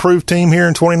be an improved team here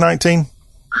in 2019?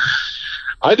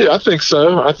 I do. I think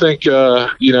so. I think,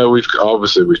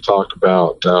 we've talked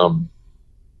about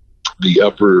the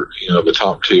upper, the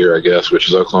top tier, I guess, which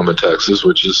is Oklahoma and Texas,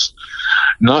 which is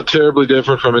not terribly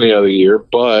different from any other year.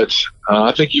 But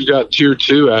I think you've got tier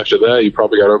 2 after that. You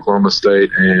probably got Oklahoma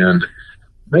State and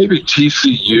maybe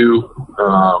TCU.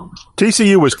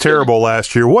 TCU was terrible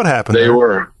last year. What happened They there?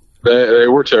 were. They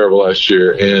were terrible last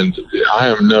year, and I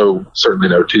am certainly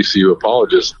no TCU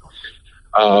apologist.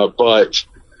 But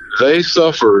they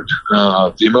suffered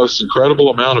the most incredible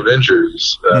amount of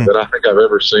injuries that I think I've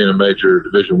ever seen a major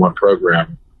Division I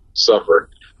program suffer,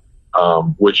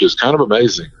 which is kind of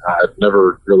amazing. I've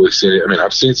never really seen it. I mean,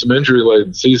 I've seen some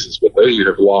injury-laden seasons, but they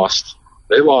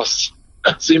lost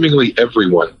seemingly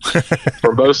everyone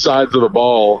from both sides of the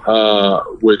ball,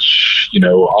 which,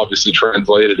 obviously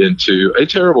translated into a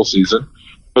terrible season,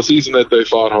 a season that they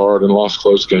fought hard and lost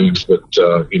close games, but,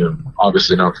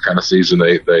 obviously not the kind of season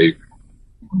they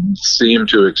seem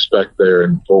to expect there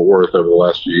in Fort Worth over the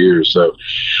last few years. So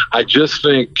I just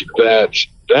think that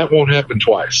that won't happen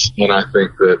twice. And I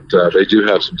think that they do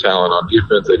have some talent on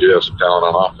defense. They do have some talent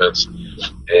on offense.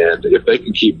 And if they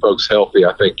can keep folks healthy,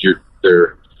 I think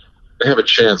they have a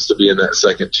chance to be in that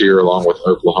second tier along with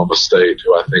Oklahoma State,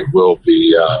 who I think will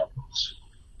be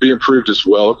improved as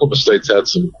well. Oklahoma State's had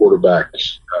some quarterback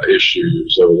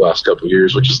issues over the last couple of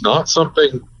years, which is not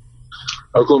something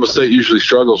Oklahoma State usually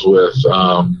struggles with.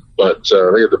 But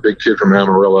they have the big kid from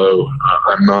Amarillo.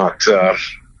 I'm not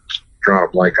drawing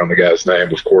a blank on the guy's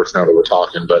name, of course, now that we're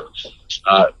talking, but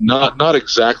not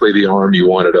exactly the arm you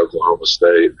want at Oklahoma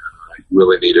State. You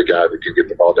really need a guy that can get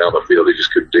the ball down the field. He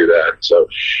just couldn't do that. So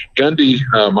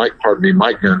Mike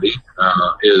Gundy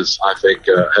is, I think,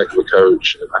 a heck of a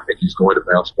coach, and I think he's going to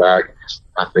bounce back.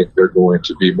 I think they're going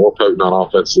to be more potent on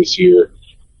offense this year.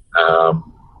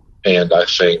 And I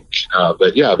think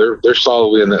they're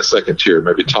solidly in that second tier,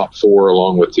 maybe top 4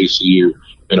 along with TCU,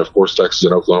 and of course Texas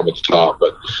and Oklahoma at the top.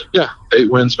 But 8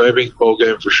 wins maybe, bowl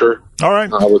game for sure. All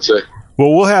right, I would say.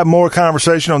 Well, we'll have more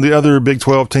conversation on the other Big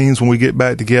 12 teams when we get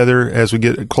back together as we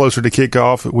get closer to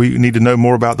kickoff. We need to know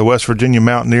more about the West Virginia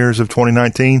Mountaineers of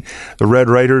 2019. The Red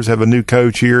Raiders have a new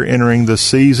coach here entering the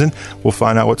season. We'll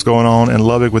find out what's going on in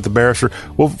Lubbock with the Barrister.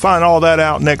 We'll find all that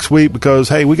out next week because,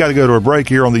 hey, we got to go to a break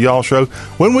here on the Y'all Show.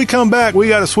 When we come back, we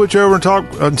got to switch over and talk,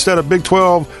 instead of Big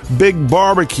 12, Big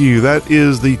Barbecue. That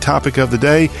is the topic of the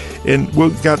day. And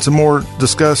we've got some more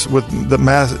discuss with the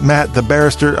Matt the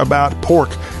Barrister about pork.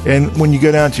 And when you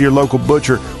go down to your local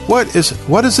butcher, what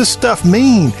does this stuff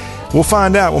mean? We'll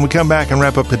find out when we come back and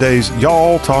wrap up today's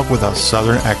Y'all Talk with a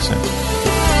Southern Accent.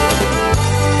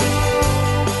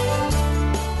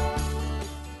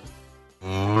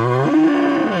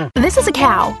 This is a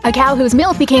cow whose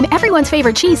milk became everyone's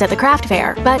favorite cheese at the craft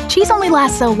fair. But cheese only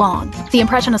lasts so long. The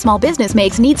impression a small business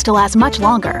makes needs to last much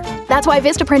longer. That's why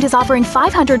Vistaprint is offering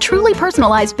 500 truly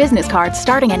personalized business cards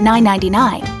starting at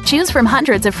 $9.99. Choose from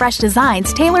hundreds of fresh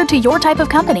designs tailored to your type of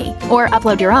company, or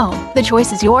upload your own. The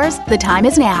choice is yours. The time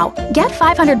is now. Get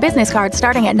 500 business cards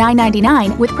starting at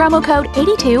 $9.99 with promo code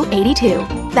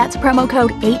 8282. That's promo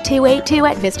code 8282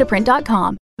 at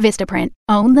Vistaprint.com. Vistaprint.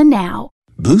 Own the now.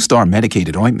 Blue Star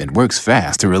medicated ointment works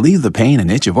fast to relieve the pain and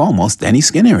itch of almost any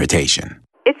skin irritation.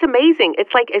 It's amazing.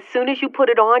 It's like as soon as you put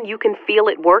it on, you can feel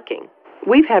it working.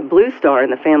 We've had Blue Star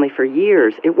in the family for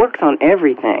years. It works on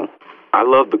everything. I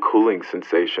love the cooling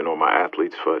sensation on my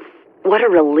athlete's foot. What a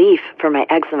relief for my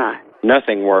eczema.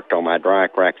 Nothing worked on my dry,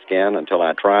 cracked skin until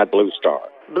I tried Blue Star.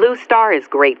 Blue Star is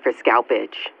great for scalp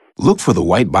itch. Look for the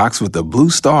white box with the Blue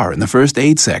Star in the first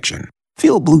aid section.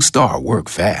 Feel Blue Star work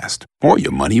fast, or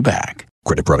your money back.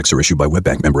 Credit products are issued by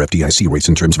WebBank, member FDIC. Rates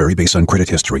and terms vary based on credit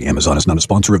history. Amazon is not a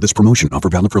sponsor of this promotion. Offer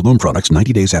valid for loan products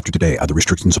 90 days after today. Other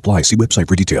restrictions apply. See website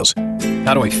for details.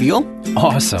 How do I feel?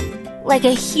 Awesome. Like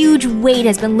a huge weight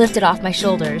has been lifted off my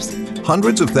shoulders.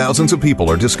 Hundreds of thousands of people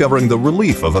are discovering the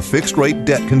relief of a fixed-rate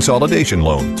debt consolidation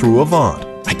loan through Avant.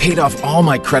 I paid off all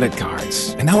my credit cards,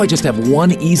 and now I just have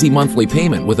one easy monthly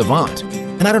payment with Avant.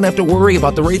 And I don't have to worry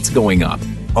about the rates going up.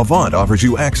 Avant offers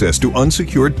you access to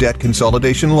unsecured debt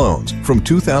consolidation loans from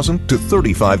 $2,000 to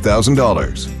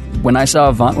 $35,000. When I saw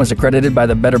Avant was accredited by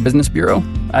the Better Business Bureau,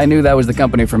 I knew that was the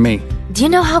company for me. Do you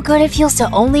know how good it feels to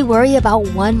only worry about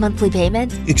one monthly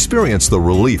payment? Experience the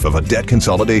relief of a debt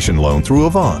consolidation loan through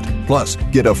Avant. Plus,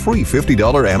 get a free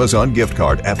 $50 Amazon gift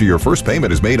card after your first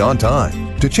payment is made on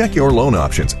time. To check your loan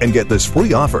options and get this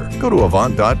free offer, go to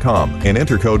Avant.com and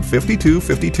enter code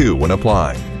 5252 when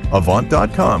applying.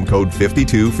 Avant.com, code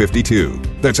 5252.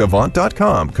 That's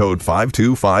Avant.com, code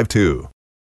 5252.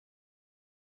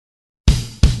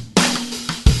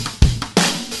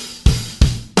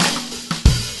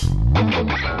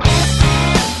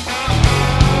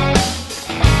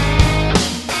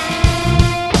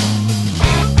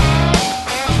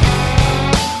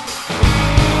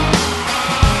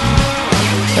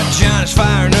 John's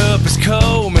firing up his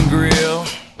Coleman grill.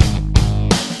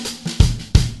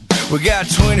 We got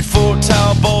 24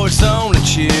 tall boys on the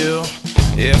chill.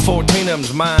 Yeah, 14 of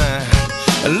them's mine.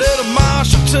 A little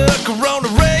Marshall Tucker on the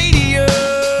radio.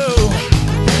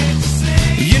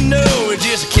 You know, it's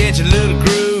just a catch a little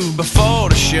groove before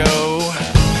the show.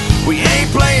 We ain't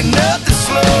playing nothing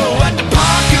slow at the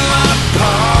parking lot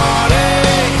party.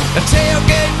 A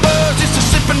tailgate buzz, just a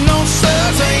sipping on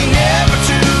suds. Ain't never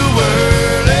too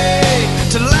early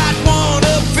to light one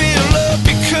up, fill up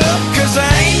your cup. Cause there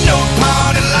ain't no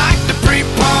party like the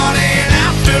pre-party. And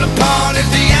after the party's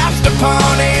the after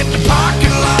party at the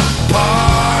parking lot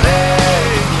party.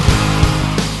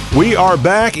 We are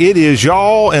back. It is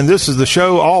y'all, and this is the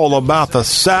show all about the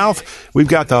South. We've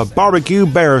got the Barbecue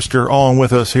Barrister on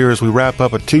with us here as we wrap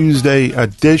up a Tuesday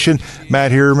edition.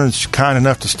 Matt Hierman's kind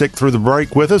enough to stick through the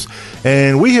break with us,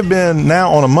 and we have been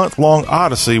now on a month-long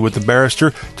odyssey with the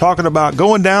Barrister, talking about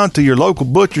going down to your local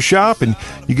butcher shop, and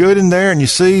you go in there and you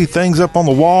see things up on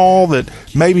the wall that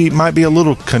maybe might be a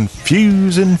little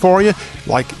confusing for you.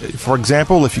 Like, for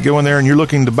example, if you go in there and you're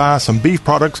looking to buy some beef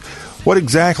products, what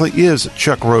exactly is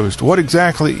chuck roast? What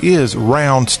exactly is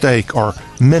round steak or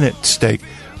minute steak?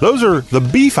 Those are the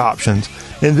beef options.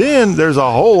 And then there's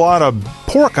a whole lot of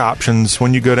pork options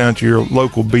when you go down to your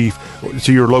local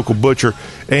butcher.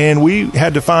 And we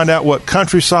had to find out what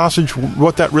country sausage,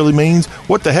 what that really means.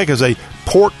 What the heck is a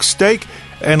pork steak?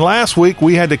 And last week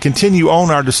we had to continue on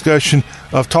our discussion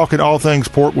of talking all things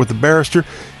pork with the Barrister.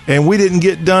 And we didn't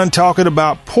get done talking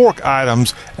about pork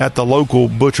items at the local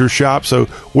butcher shop. So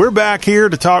we're back here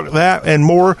to talk that and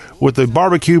more with the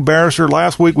Barbecue Barrister.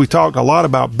 Last week we talked a lot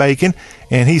about bacon,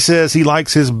 and he says he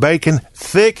likes his bacon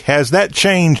thick. Has that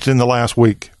changed in the last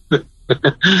week? No,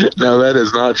 that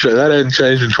is not true. That hasn't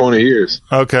changed in 20 years.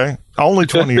 Okay. Only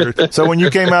 20 years. So when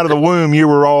you came out of the womb, you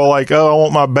were all like, oh, I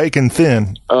want my bacon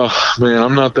thin. Oh, man,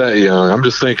 I'm not that young. I'm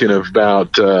just thinking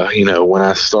about, when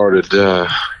I started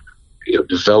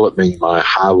developing my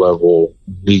high-level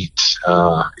meat,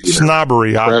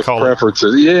 snobbery, I call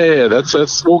preferences. it. Yeah,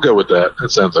 that's. We'll go with that. That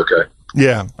sounds okay.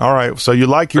 Yeah. All right. So you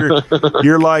like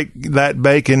you're like that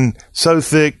bacon so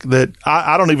thick that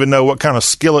I don't even know what kind of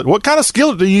skillet. What kind of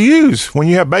skillet do you use when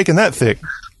you have bacon that thick?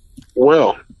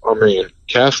 Well, I mean,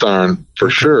 cast iron for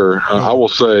sure. I will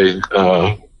say,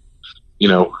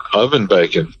 oven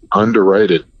bacon,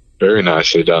 underrated, very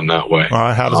nicely done that way. All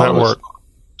right. How does that work?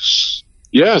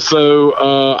 Yeah, so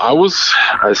I was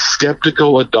a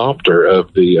skeptical adopter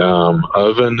of the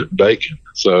oven bacon.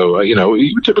 So,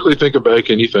 you typically think of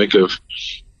bacon, you think of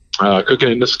cooking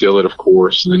it in the skillet, of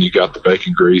course, and then you got the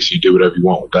bacon grease, you do whatever you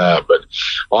want with that. But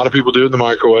a lot of people do it in the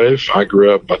microwave. I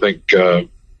grew up, I think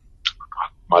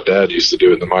my dad used to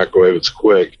do it in the microwave. It's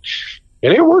quick,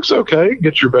 and it works okay.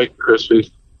 Get your bacon crispy.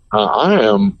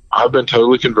 I've been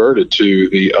totally converted to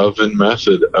the oven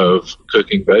method of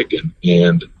cooking bacon,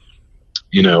 and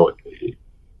it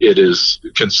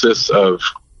consists of,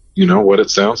 what it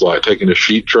sounds like, taking a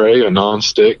sheet tray, a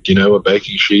nonstick, a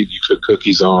baking sheet you cook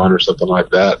cookies on or something like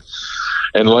that,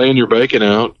 and laying your bacon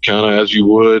out kind of as you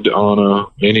would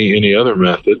on any other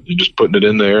method, and just putting it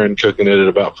in there and cooking it at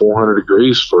about 400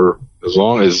 degrees for as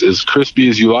long as crispy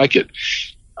as you like it.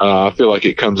 I feel like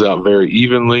it comes out very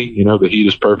evenly. The heat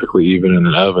is perfectly even in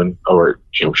an oven, or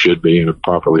it should be in a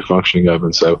properly functioning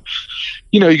oven. So,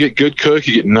 you get good cook,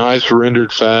 you get nice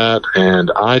rendered fat,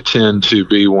 and I tend to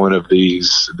be one of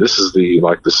these. This is the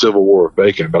Civil War of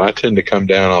bacon, but I tend to come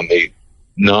down on the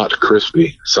not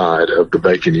crispy side of the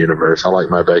bacon universe. I like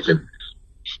my bacon.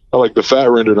 I like the fat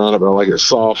rendered on it, but I like it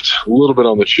soft, a little bit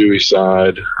on the chewy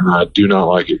side. I do not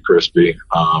like it crispy.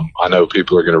 I know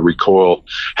people are going to recoil.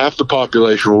 Half the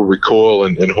population will recoil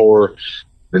in horror,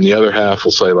 and the other half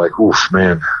will say, like, oof,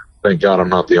 man, thank God I'm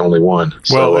not the only one.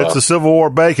 Well, it's the Civil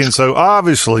War bacon, so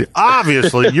obviously,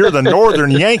 you're the Northern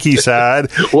Yankee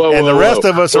side, and the rest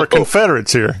of us are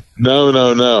Confederates here.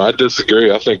 No, I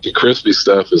disagree. I think the crispy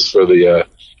stuff is for the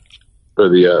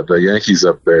Yankees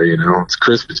up there. It's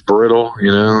crisp, it's brittle,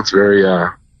 it's very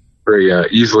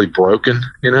easily broken,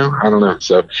 I don't know.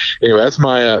 So anyway,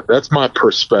 that's my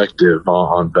perspective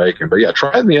on bacon. But yeah,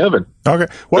 try it in the oven. Okay.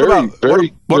 What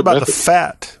about the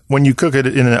fat when you cook it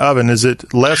in an oven? Is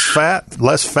it less fat,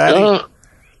 less fatty?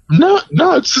 No,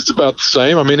 it's about the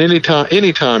same. I mean,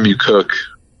 anytime you cook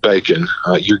bacon,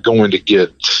 you're going to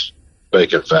get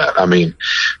bacon fat. I mean,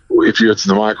 if it's in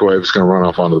the microwave, it's going to run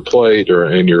off onto the plate or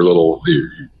in your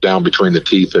down between the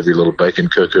teeth of your little bacon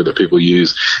cooker that people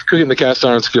use. Cooking in the cast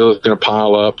iron skillet, it's going to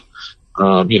pile up,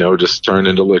 just turn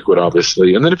into liquid,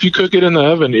 obviously. And then if you cook it in the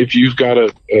oven, if you've got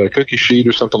a cookie sheet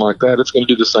or something like that, it's going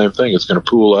to do the same thing. It's going to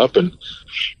pool up, and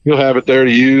you'll have it there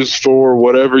to use for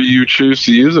whatever you choose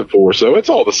to use it for. So it's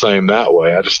all the same that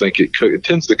way. I just think it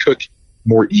tends to cook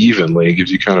more evenly. It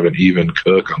gives you kind of an even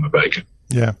cook on the bacon.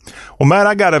 Yeah. Well, Matt,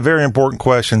 I got a very important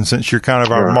question since you're kind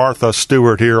of our Martha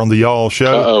Stewart here on the Y'all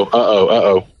Show.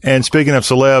 Uh-oh. And speaking of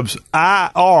celebs,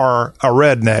 I are a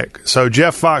redneck. So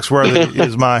Jeff Foxworthy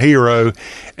is my hero.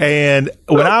 And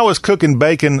when I was cooking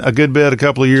bacon a good bit a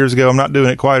couple of years ago, I'm not doing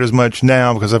it quite as much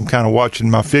now because I'm kind of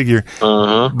watching my figure.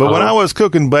 But when I was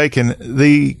cooking bacon,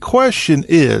 the question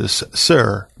is,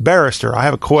 sir, Barrister, I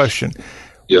have a question.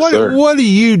 Yes, sir. What do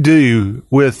you do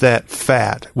with that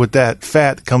fat? With that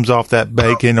fat that comes off that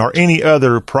bacon or any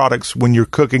other products when you're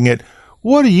cooking it?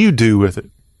 What do you do with it?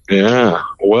 Yeah,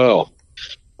 well,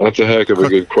 That's a heck of a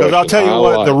good question. Because I'll tell you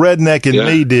what the redneck in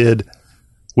me did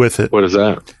with it. What is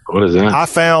that? I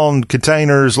found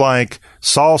containers like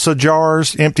salsa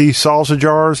jars, empty salsa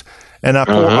jars, and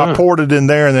I poured it in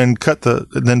there and then put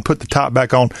the top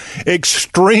back on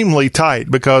extremely tight,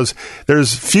 because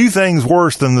there's few things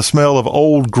worse than the smell of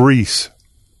old grease.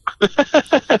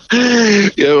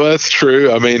 Yeah, well, that's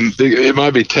true. I mean, it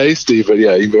might be tasty, but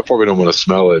yeah, you probably don't want to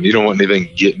smell it. You don't want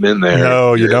anything getting in there.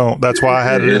 No, you don't. That's why I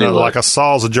had it in like a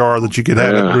salsa jar that you could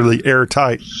have it really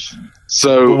airtight.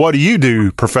 So, but what do you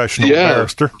do, professional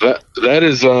barrister? That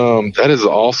is an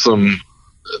awesome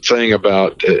thing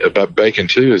about bacon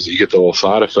too, is you get the little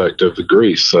side effect of the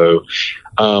grease. So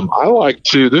I like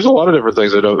to, there's a lot of different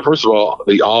things I do. First of all,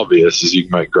 the obvious is you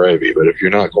can make gravy, but if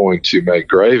you're not going to make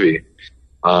gravy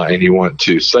and you want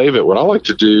to save it, what I like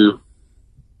to do,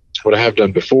 what I have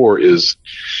done before, is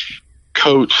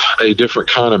coat a different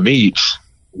kind of meat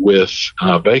with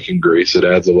bacon grease. It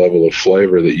adds a level of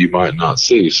flavor that you might not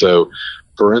see. So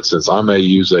for instance, I may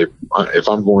use if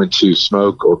I'm going to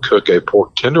smoke or cook a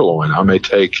pork tenderloin, I may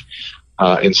take,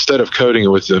 instead of coating it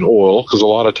with an oil, because a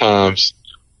lot of times,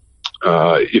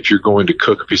 if you're going to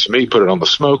cook a piece of meat, put it on the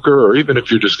smoker, or even if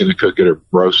you're just going to cook it or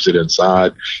roast it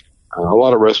inside, a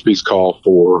lot of recipes call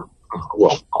for,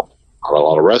 not a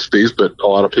lot of recipes, but a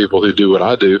lot of people who do what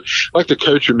I do like to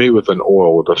coat your meat with an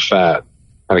oil, with a fat,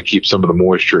 kind of keep some of the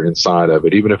moisture inside of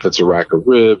it. Even if it's a rack of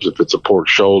ribs, if it's a pork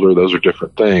shoulder, those are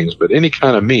different things. But any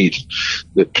kind of meat,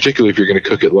 that particularly if you're going to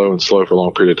cook it low and slow for a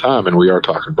long period of time, and we are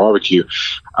talking barbecue,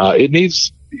 it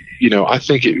needs, I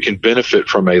think it can benefit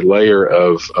from a layer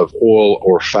of oil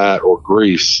or fat or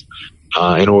grease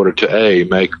in order to A,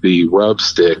 make the rub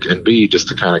stick, and B, just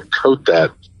to kind of coat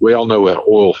that. We all know what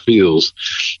oil feels.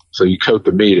 So you coat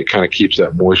the meat, it kind of keeps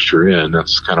that moisture in.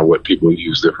 That's kind of what people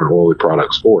use different oily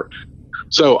products for.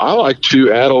 So I like to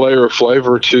add a layer of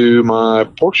flavor to my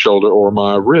pork shoulder or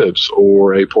my ribs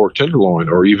or a pork tenderloin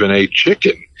or even a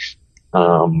chicken.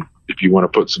 If you want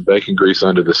to put some bacon grease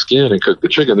under the skin and cook the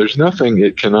chicken, there's nothing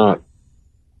it cannot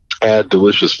add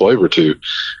delicious flavor to.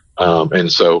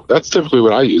 And so that's typically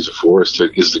what I use it for, is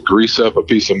to grease up a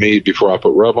piece of meat before I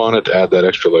put rub on it to add that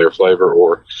extra layer of flavor,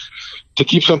 or to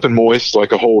keep something moist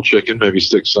like a whole chicken. Maybe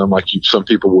stick some, some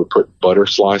people would put butter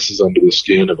slices under the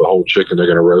skin of a whole chicken they're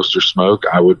going to roast or smoke.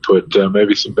 I would put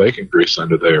maybe some bacon grease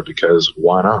under there, because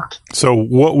why not? So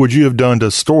what would you have done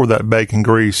to store that bacon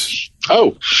grease?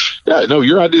 Oh, yeah, no,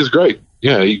 your idea is great.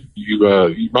 Yeah,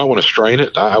 you might want to strain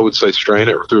it. I would say strain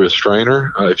it through a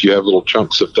strainer if you have little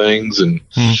chunks of things, and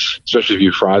especially if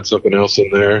you fried something else in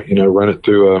there, run it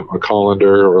through a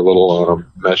colander or a little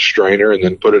mesh strainer, and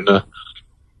then put it in a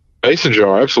mason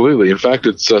jar. Absolutely. In fact,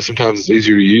 it's sometimes it's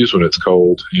easier to use when it's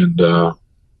cold, and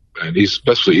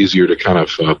especially easier to kind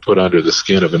of put under the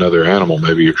skin of another animal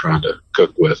maybe you're trying to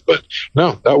cook with. But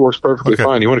no, that works perfectly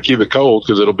fine. You want to keep it cold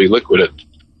because it'll be liquid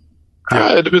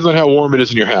it depends on how warm it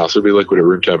is in your house. It'll be liquid at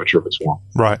room temperature if it's warm.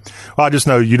 Right. Well, I just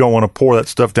know you don't want to pour that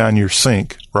stuff down your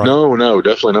sink, right? No,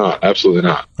 definitely not. Absolutely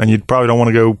not. And you probably don't want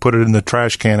to go put it in the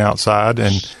trash can outside,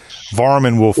 and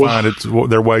varmin will find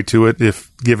their way to it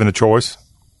if given a choice.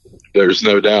 There's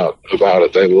no doubt about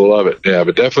it. They will love it. Yeah,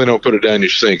 but definitely don't put it down your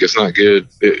sink. It's not good.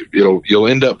 You'll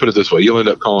end up, put it this way, you'll end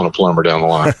up calling a plumber down the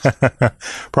line.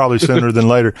 Probably sooner than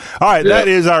later. All right, That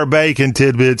is our bacon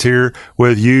tidbits here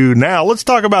with you. Now, let's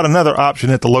talk about another option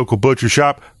at the local butcher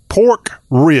shop, pork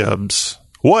ribs.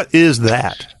 What is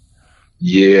that?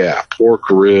 Yeah, pork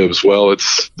ribs. Well,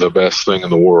 it's the best thing in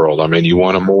the world. I mean, you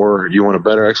want a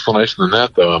better explanation than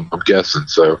that, though, I'm guessing.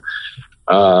 So,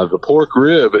 the pork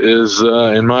rib is,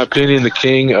 in my opinion, the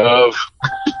king of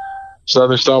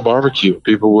Southern style barbecue.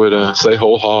 People would say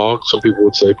whole hog. Some people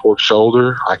would say pork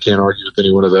shoulder. I can't argue with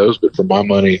any one of those, but for my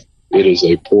money, it is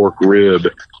a pork rib.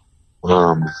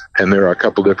 And there are a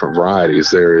couple different varieties.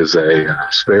 There is a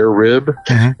spare rib,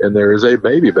 and there is a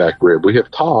baby back rib. We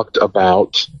have talked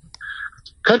about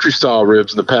country style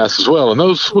ribs in the past as well, and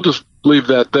those, we'll just leave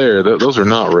that there. Those are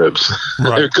not ribs.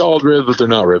 Right. They're called ribs, but they're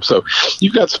not ribs. So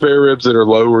you've got spare ribs that are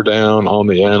lower down on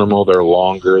the animal. They're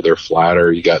longer. They're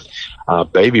flatter. You got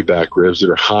baby back ribs that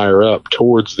are higher up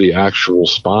towards the actual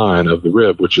spine of the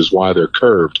rib, which is why they're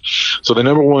curved. So the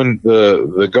number one,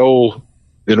 the goal,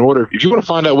 in order, if you want to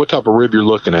find out what type of rib you're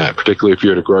looking at, particularly if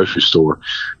you're at a grocery store,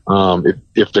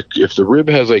 if the rib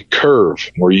has a curve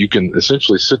where you can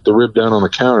essentially sit the rib down on the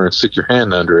counter and stick your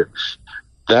hand under it,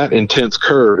 that intense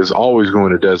curve is always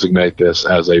going to designate this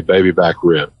as a baby back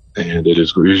rib. And it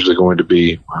is usually going to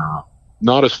be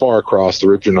not as far across. The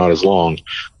ribs are not as long.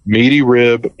 Meaty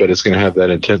rib, but it's going to have that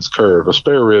intense curve. A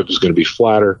spare rib is going to be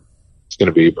flatter, It's going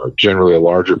to be generally a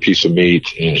larger piece of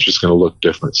meat, and it's just going to look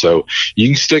different. So you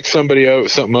can stick something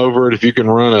over it. If you can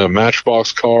run a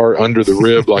Matchbox car under the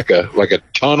rib like a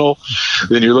tunnel,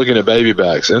 then you're looking at baby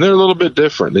backs, and they're a little bit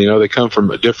different. You know, they come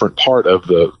from a different part of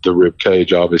the rib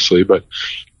cage, obviously, but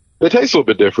they taste a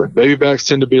little bit different. Baby backs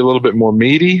tend to be a little bit more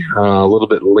meaty, a little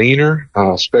bit leaner.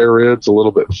 Spare ribs a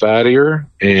little bit fattier,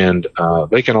 and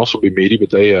they can also be meaty, but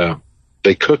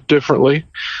they cook differently.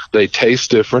 They taste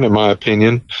different, in my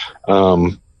opinion.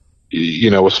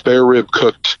 You know, a spare rib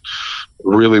cooked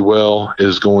really well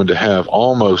is going to have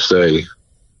almost it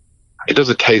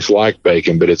doesn't taste like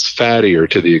bacon, but it's fattier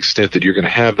to the extent that you're going to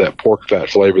have that pork fat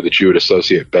flavor that you would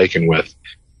associate bacon with.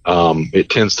 It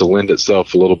tends to lend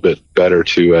itself a little bit better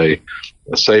to a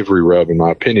savory rub, in my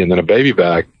opinion, than a baby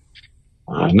back.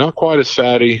 Not quite as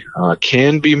fatty,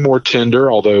 can be more tender,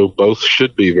 although both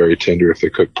should be very tender if they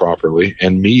cook properly,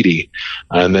 and meaty.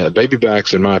 And the baby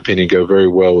backs, in my opinion, go very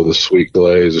well with a sweet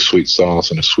glaze, a sweet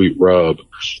sauce, and a sweet rub.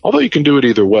 Although you can do it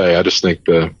either way. I just think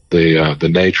the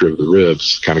nature of the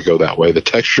ribs kind of go that way. The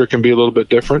texture can be a little bit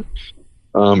different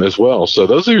as well. So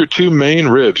those are your two main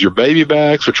ribs, your baby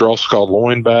backs, which are also called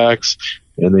loin backs,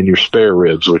 and then your spare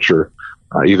ribs, which are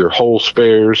either whole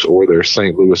spares or they're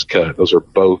St. Louis cut. Those are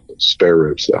both spare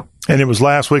ribs, though. And it was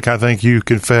last week, I think, you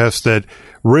confessed that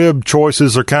rib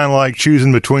choices are kind of like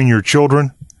choosing between your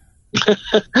children.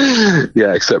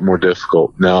 Yeah, except more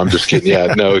difficult. No, I'm just kidding.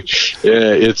 Yeah, no,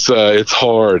 it's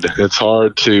hard. It's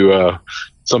hard to.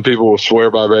 Some people will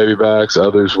swear by baby backs.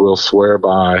 Others will swear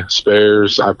by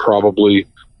spares. I'm probably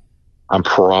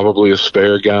a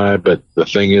spare guy, but the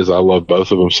thing is, I love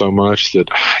both of them so much that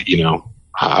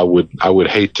I would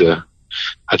hate to.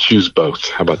 I choose both.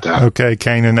 How about that? Okay,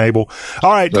 Cain and Abel.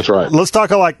 All right. That's right. Let's talk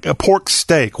like a pork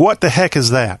steak. What the heck is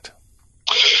that?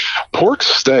 Pork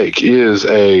steak is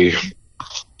a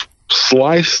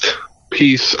sliced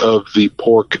piece of the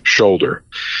pork shoulder,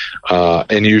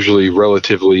 and usually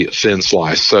relatively thin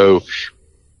slice. So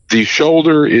the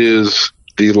shoulder is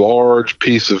the large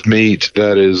piece of meat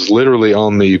that is literally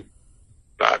on the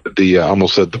I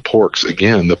almost said the pork's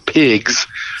again, the pig's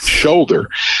shoulder.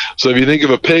 So if you think of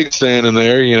a pig standing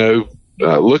there,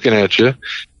 looking at you,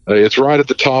 it's right at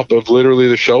the top of literally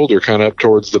the shoulder, kind of up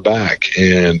towards the back.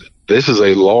 And this is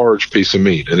a large piece of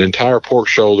meat. An entire pork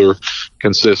shoulder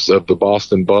consists of the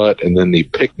Boston butt and then the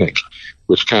picnic,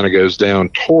 which kind of goes down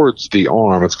towards the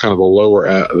arm. It's kind of the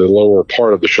lower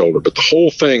part of the shoulder, but the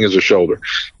whole thing is a shoulder.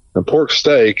 And pork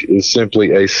steak is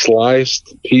simply a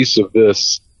sliced piece of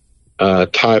this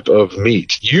type of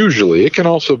meat. Usually, it can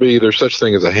also be, there's such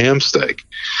thing as a ham steak,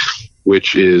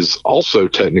 which is also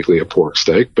technically a pork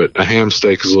steak, but a ham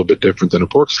steak is a little bit different than a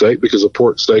pork steak because a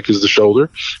pork steak is the shoulder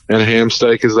and a ham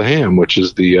steak is the ham, which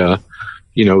is the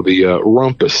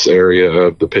rumpus area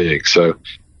of the pig. So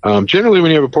generally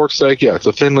when you have a pork steak, it's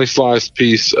a thinly sliced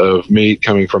piece of meat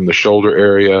coming from the shoulder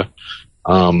area.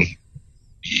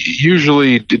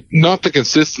 Usually not the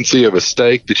consistency of a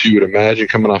steak that you would imagine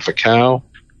coming off a cow.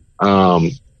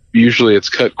 Usually it's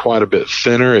cut quite a bit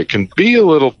thinner. It can be a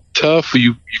little tough.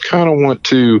 You kind of want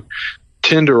to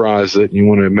tenderize it. You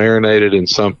want to marinate it in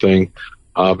something,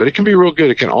 but it can be real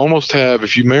good. It can almost have,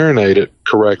 if you marinate it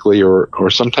correctly, or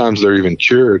sometimes they're even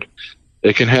cured,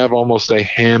 it can have almost a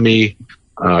hammy,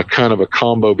 kind of a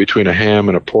combo between a ham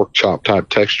and a pork chop type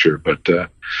texture, but,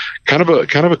 kind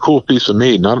of a cool piece of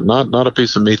meat. Not a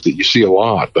piece of meat that you see a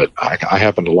lot, but I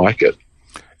happen to like it.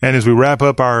 And as we wrap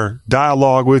up our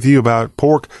dialogue with you about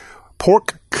pork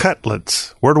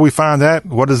cutlets, where do we find that?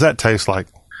 What does that taste like?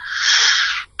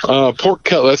 Pork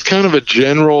cutlet, that's kind of a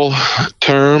general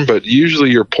term, but usually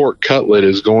your pork cutlet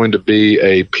is going to be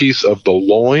a piece of the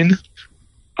loin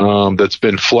that's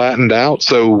been flattened out.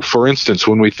 So, for instance,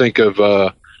 when we think of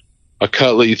a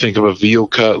cutlet, you think of a veal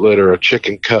cutlet or a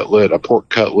chicken cutlet, a pork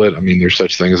cutlet. I mean, there's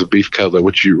such thing as a beef cutlet.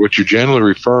 What you're generally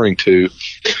referring to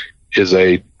is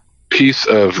a piece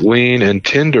of lean and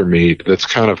tender meat that's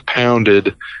kind of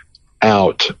pounded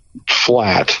out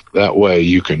flat. That way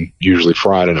you can usually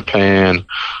fry it in a pan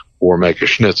or make a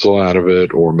schnitzel out of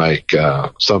it or make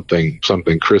something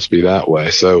crispy that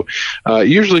way. So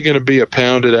usually going to be a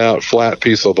pounded out flat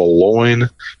piece of the loin,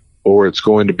 or it's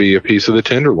going to be a piece of the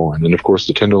tenderloin. And of course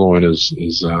the tenderloin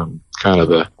is kind of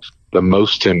the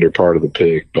most tender part of the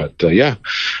pig. But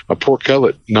a pork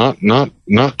cutlet,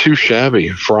 not too shabby,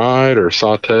 fried or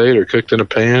sauteed or cooked in a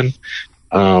pan.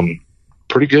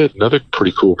 Pretty good. Another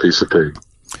pretty cool piece of pig.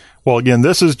 Well, again,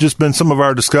 this has just been some of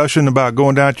our discussion about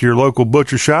going down to your local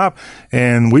butcher shop,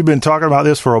 and we've been talking about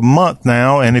this for a month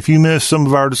now, and if you missed some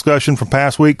of our discussion from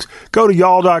past weeks, go to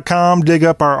y'all.com, dig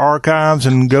up our archives,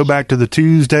 and go back to the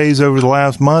Tuesdays over the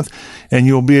last month, and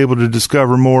you'll be able to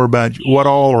discover more about what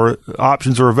all or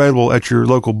options are available at your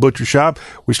local butcher shop.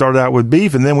 We started out with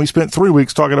beef, and then we spent 3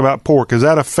 weeks talking about pork. Is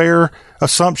that a fair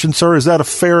assumption, sir? Is that a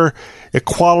fair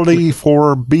equality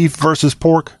for beef versus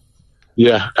pork?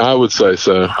 Yeah, I would say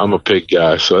so. I'm a pig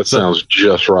guy, so that sounds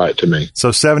just right to me. So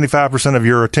 75% of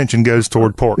your attention goes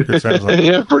toward pork, it sounds like.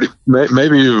 Yeah,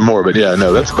 maybe even more, but yeah,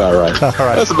 no, that's about right. All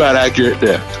right. That's about accurate,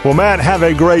 yeah. Well, Matt, have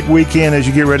a great weekend as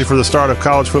you get ready for the start of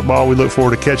college football. We look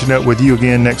forward to catching up with you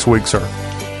again next week, sir.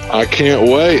 I can't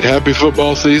wait. Happy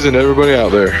football season to everybody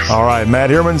out there. All right, Matt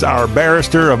Herman's our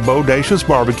barrister of Bodacious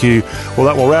Barbecue. Well,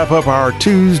 that will wrap up our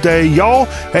Tuesday, y'all.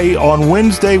 Hey, on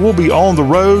Wednesday, we'll be on the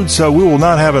road, so we will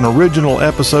not have an original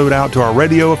episode out to our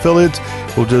radio affiliates.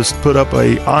 We'll just put up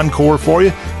a encore for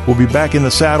you. We'll be back in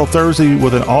the saddle Thursday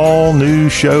with an all-new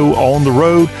show on the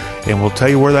road, and we'll tell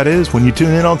you where that is when you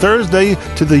tune in on Thursday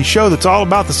to the show that's all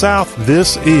about the South.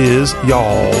 This is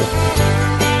Y'all.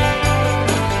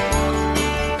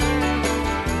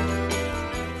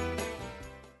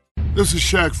 This is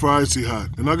Shaq for Icy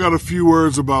Hot, and I got a few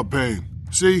words about pain.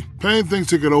 See, pain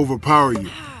thinks it can overpower you,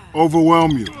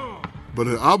 overwhelm you, but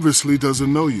it obviously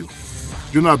doesn't know you.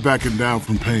 You're not backing down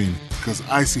from pain, because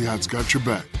Icy Hot's got your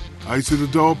back. Icy the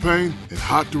dull pain and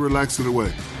hot to relax it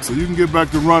away, so you can get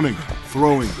back to running,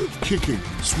 throwing, kicking,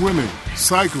 swimming,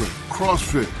 cycling,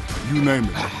 CrossFit, you name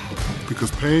it.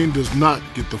 Because pain does not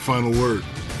get the final word.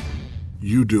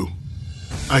 You do.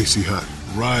 Icy Hot.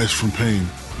 Rise from pain.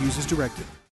 Use as directed.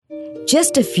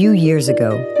 Just a few years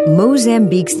ago,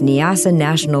 Mozambique's Niassa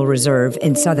National Reserve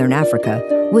in southern Africa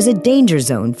was a danger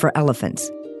zone for elephants.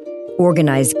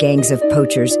 Organized gangs of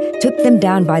poachers took them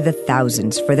down by the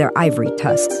thousands for their ivory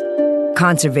tusks.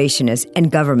 Conservationists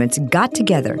and governments got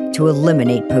together to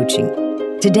eliminate poaching.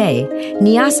 Today,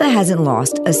 Niassa hasn't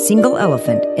lost a single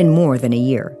elephant in more than a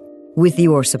year. With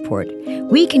your support,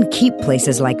 we can keep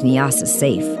places like Niassa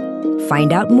safe.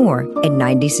 Find out more at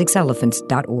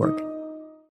 96elephants.org.